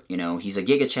self-insert, you know? He's a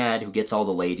Giga Chad who gets all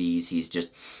the ladies, he's just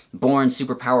born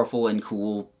super powerful and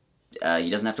cool, he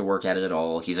doesn't have to work at it at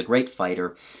all, he's a great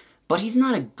fighter, but he's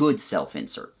not a good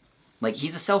self-insert. Like,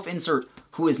 he's a self-insert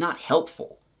who is not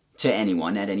helpful to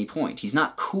anyone at any point. He's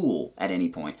not cool at any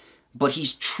point, but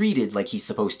he's treated like he's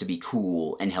supposed to be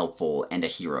cool and helpful and a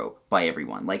hero by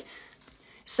everyone. Like,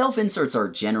 self-inserts are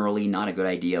generally not a good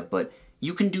idea, but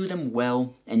you can do them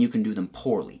well and you can do them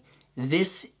poorly.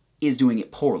 This is doing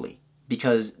it poorly,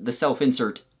 because the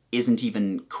self-insert isn't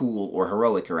even cool or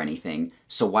heroic or anything,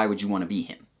 so why would you want to be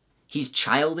him? He's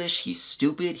childish, he's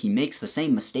stupid, he makes the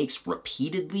same mistakes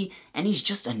repeatedly, and he's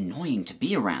just annoying to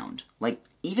be around. Like,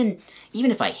 even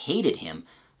if I hated him,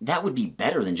 that would be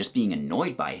better than just being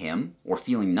annoyed by him, or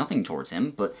feeling nothing towards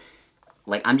him, but,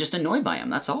 like, I'm just annoyed by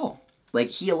him, that's all. Like,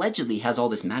 he allegedly has all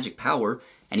this magic power,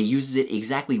 and he uses it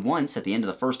exactly once at the end of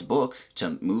the first book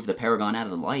to move the Paragon out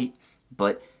of the light,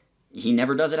 but he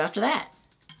never does it after that.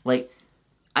 Like,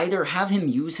 either have him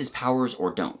use his powers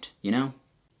or don't, you know?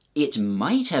 It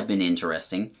might have been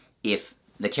interesting if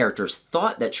the characters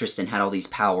thought that Tristan had all these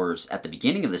powers at the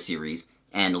beginning of the series,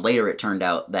 and later it turned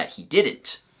out that he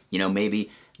didn't. You know,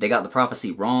 maybe they got the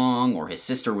prophecy wrong, or his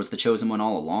sister was the chosen one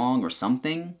all along, or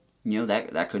something. You know,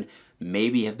 that could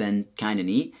maybe have been kind of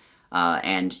neat.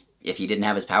 And if he didn't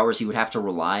have his powers, he would have to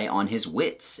rely on his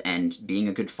wits and being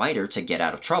a good fighter to get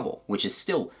out of trouble, which is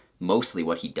still mostly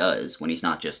what he does when he's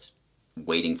not just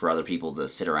waiting for other people to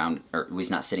sit around, or he's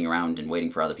not sitting around and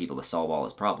waiting for other people to solve all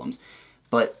his problems.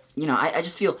 But, you know, I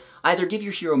just feel either give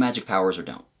your hero magic powers or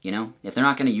don't, you know? If they're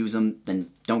not going to use them, then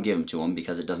don't give them to them,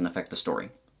 because it doesn't affect the story.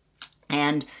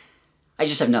 And I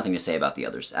just have nothing to say about the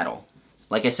others at all.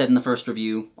 Like I said in the first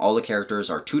review, all the characters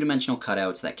are two-dimensional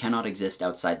cutouts that cannot exist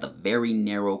outside the very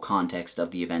narrow context of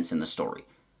the events in the story.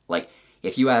 Like,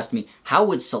 if you asked me, how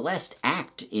would Celeste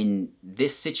act in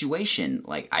this situation?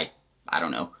 Like, I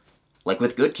don't know. Like,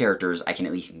 with good characters, I can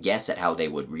at least guess at how they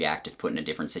would react if put in a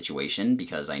different situation,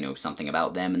 because I know something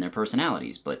about them and their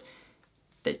personalities, but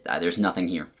there's nothing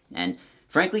here. And,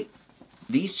 frankly,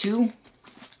 these two,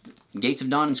 Gates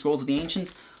of Dawn and Scrolls of the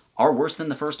Ancients, are worse than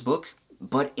the first book,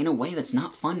 but in a way that's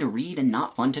not fun to read and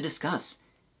not fun to discuss.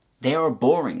 They are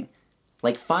boring.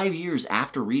 Like, 5 years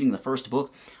after reading the first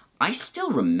book, I still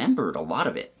remembered a lot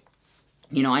of it.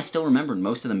 You know, I still remembered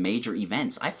most of the major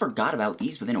events. I forgot about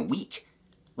these within a week.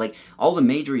 Like, all the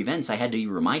major events I had to be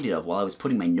reminded of while I was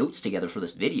putting my notes together for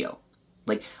this video.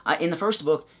 Like, in the first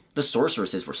book, the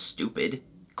sorceresses were stupid.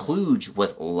 Kluge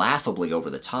was laughably over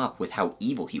the top with how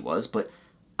evil he was, but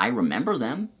I remember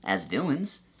them as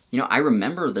villains. You know, I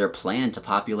remember their plan to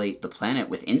populate the planet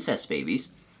with incest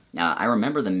babies. I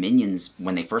remember the minions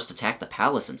when they first attacked the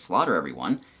palace and slaughter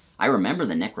everyone. I remember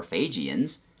the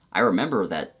necrophagians. I remember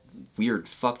that weird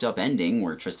fucked up ending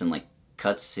where Tristan, like,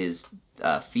 cuts his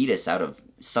fetus out of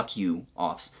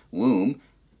Suck-You-Off's womb.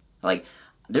 Like,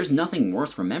 there's nothing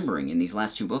worth remembering in these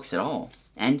last two books at all.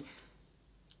 And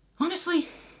honestly,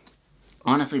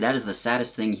 that is the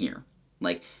saddest thing here.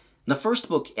 Like, the first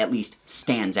book at least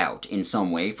stands out in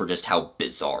some way for just how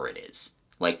bizarre it is.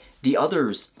 Like, the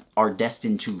others are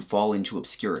destined to fall into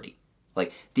obscurity.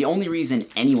 Like, the only reason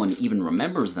anyone even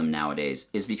remembers them nowadays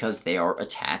is because they are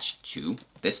attached to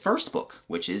this first book,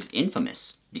 which is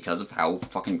infamous because of how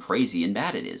fucking crazy and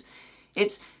bad it is.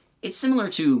 It's similar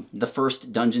to the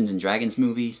first Dungeons and Dragons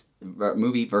movie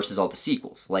versus all the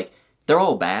sequels. Like, they're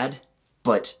all bad,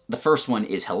 but the first one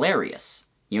is hilarious.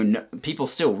 You know, people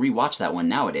still rewatch that one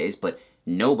nowadays, but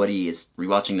nobody is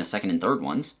rewatching the second and third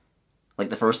ones. Like,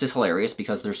 the first is hilarious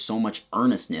because there's so much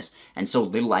earnestness and so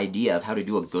little idea of how to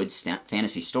do a good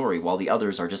fantasy story, while the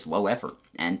others are just low effort.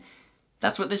 And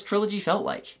that's what this trilogy felt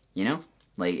like, you know?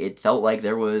 Like, it felt like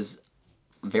there was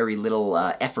very little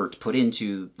effort put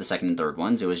into the second and third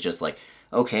ones. It was just like,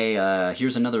 okay,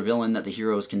 here's another villain that the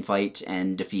heroes can fight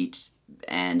and defeat.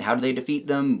 And how do they defeat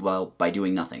them? Well, by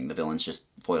doing nothing. The villains just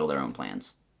foil their own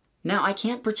plans. Now, I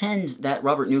can't pretend that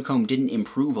Robert Newcomb didn't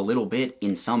improve a little bit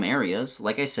in some areas.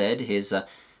 Like I said, his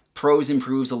prose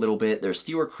improves a little bit, there's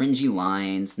fewer cringy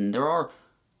lines, and there are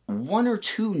one or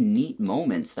two neat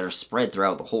moments that are spread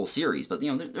throughout the whole series, but,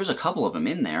 you know, there's a couple of them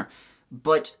in there,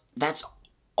 but that's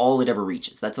all it ever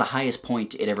reaches. That's the highest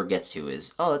point it ever gets to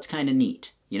is, oh, that's kind of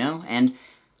neat, you know? And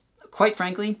quite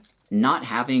frankly, not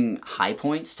having high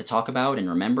points to talk about and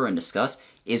remember and discuss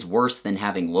is worse than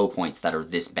having low points that are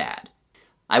this bad.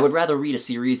 I would rather read a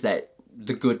series that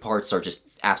the good parts are just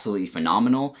absolutely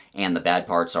phenomenal and the bad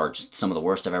parts are just some of the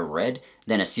worst I've ever read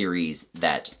than a series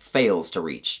that fails to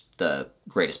reach the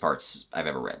greatest parts I've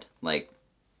ever read. Like,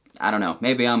 I don't know,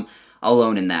 maybe I'm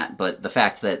alone in that, but the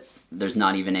fact that there's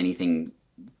not even anything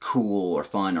cool or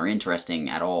fun or interesting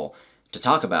at all to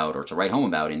talk about or to write home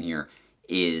about in here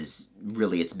is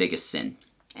really its biggest sin.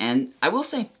 And I will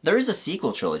say, there is a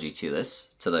sequel trilogy to this,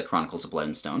 to the Chronicles of Blood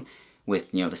and Stone,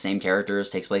 with, you know, the same characters,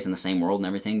 takes place in the same world and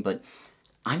everything, but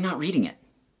I'm not reading it.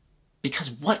 Because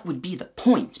what would be the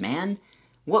point, man?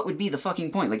 What would be the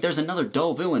fucking point? Like, there's another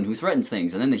dull villain who threatens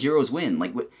things, and then the heroes win.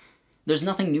 Like, there's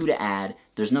nothing new to add,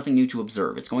 there's nothing new to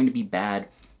observe. It's going to be bad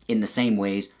in the same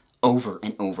ways over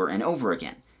and over and over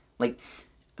again. Like,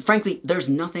 frankly, there's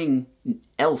nothing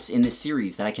else in this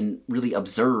series that I can really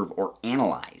observe or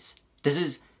analyze. This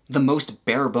is the most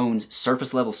bare-bones,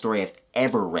 surface-level story I've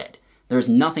ever read. There's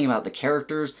nothing about the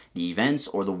characters, the events,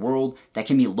 or the world that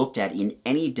can be looked at in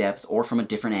any depth or from a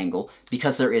different angle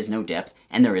because there is no depth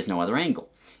and there is no other angle.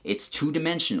 It's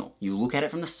two-dimensional. You look at it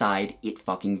from the side, it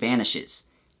fucking vanishes.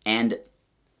 And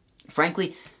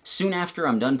frankly, soon after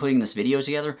I'm done putting this video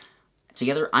together,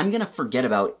 I'm gonna forget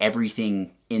about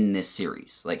everything in this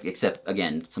series. Like, except,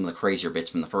 again, some of the crazier bits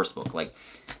from the first book. Like,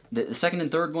 the second and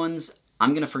third ones,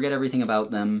 I'm gonna forget everything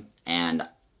about them, and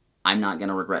I'm not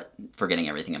gonna regret forgetting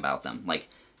everything about them. Like,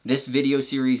 this video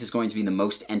series is going to be the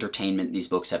most entertainment these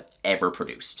books have ever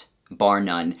produced, bar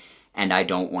none, and I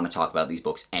don't want to talk about these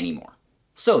books anymore.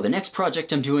 So, the next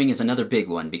project I'm doing is another big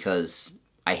one, because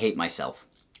I hate myself.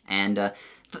 And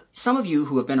some of you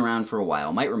who have been around for a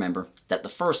while might remember that the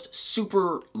first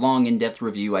super long in-depth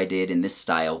review I did in this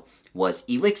style was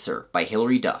Elixir by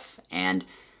Hilary Duff, and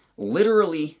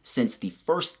literally since the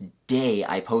first day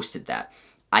I posted that,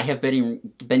 I have been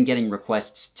getting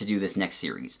requests to do this next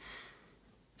series.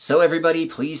 So everybody,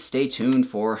 please stay tuned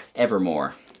for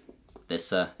Evermore.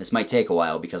 This might take a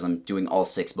while because I'm doing all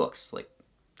 6 books. Like,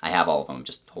 I have all of them, I'm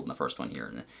just holding the first one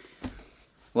here.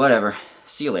 Whatever.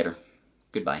 See you later.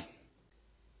 Goodbye.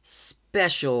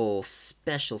 Special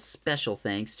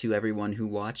thanks to everyone who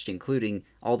watched, including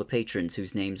all the patrons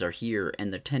whose names are here,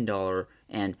 and the $10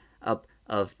 and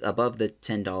above the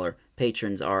 $10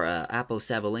 patrons are Apo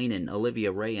Savalainen,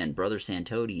 Olivia Rayan, Brother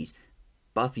Santodes,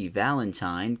 Buffy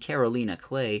Valentine, Carolina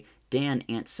Clay, Dan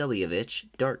Antselievich,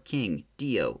 Dark King,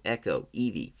 Dio, Echo,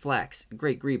 Evie, Flax,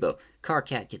 Great Grebo,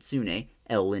 Carcat Kitsune,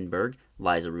 Elle Lindbergh,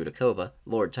 Liza Rudakova,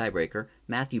 Lord Tiebreaker,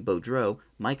 Matthew Beaudreau,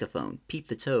 Microphone, Peep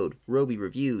the Toad, Roby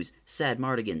Reviews, Sad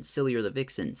Mardigan, Sillier the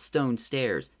Vixen, Stone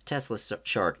Stairs, Tesla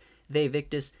Shark, Vey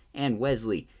Victus, and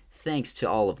Wesley. Thanks to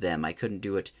all of them. I couldn't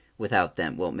do it without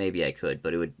them. Well, maybe I could,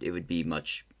 but it would be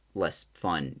much less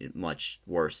fun, much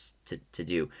worse to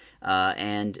do.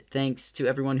 And thanks to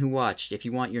everyone who watched. If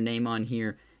you want your name on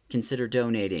here, consider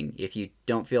donating. If you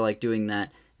don't feel like doing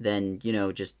that, then, you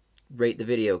know, just rate the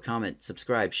video, comment,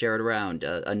 subscribe, share it around,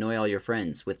 annoy all your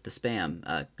friends with the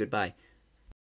spam. Goodbye.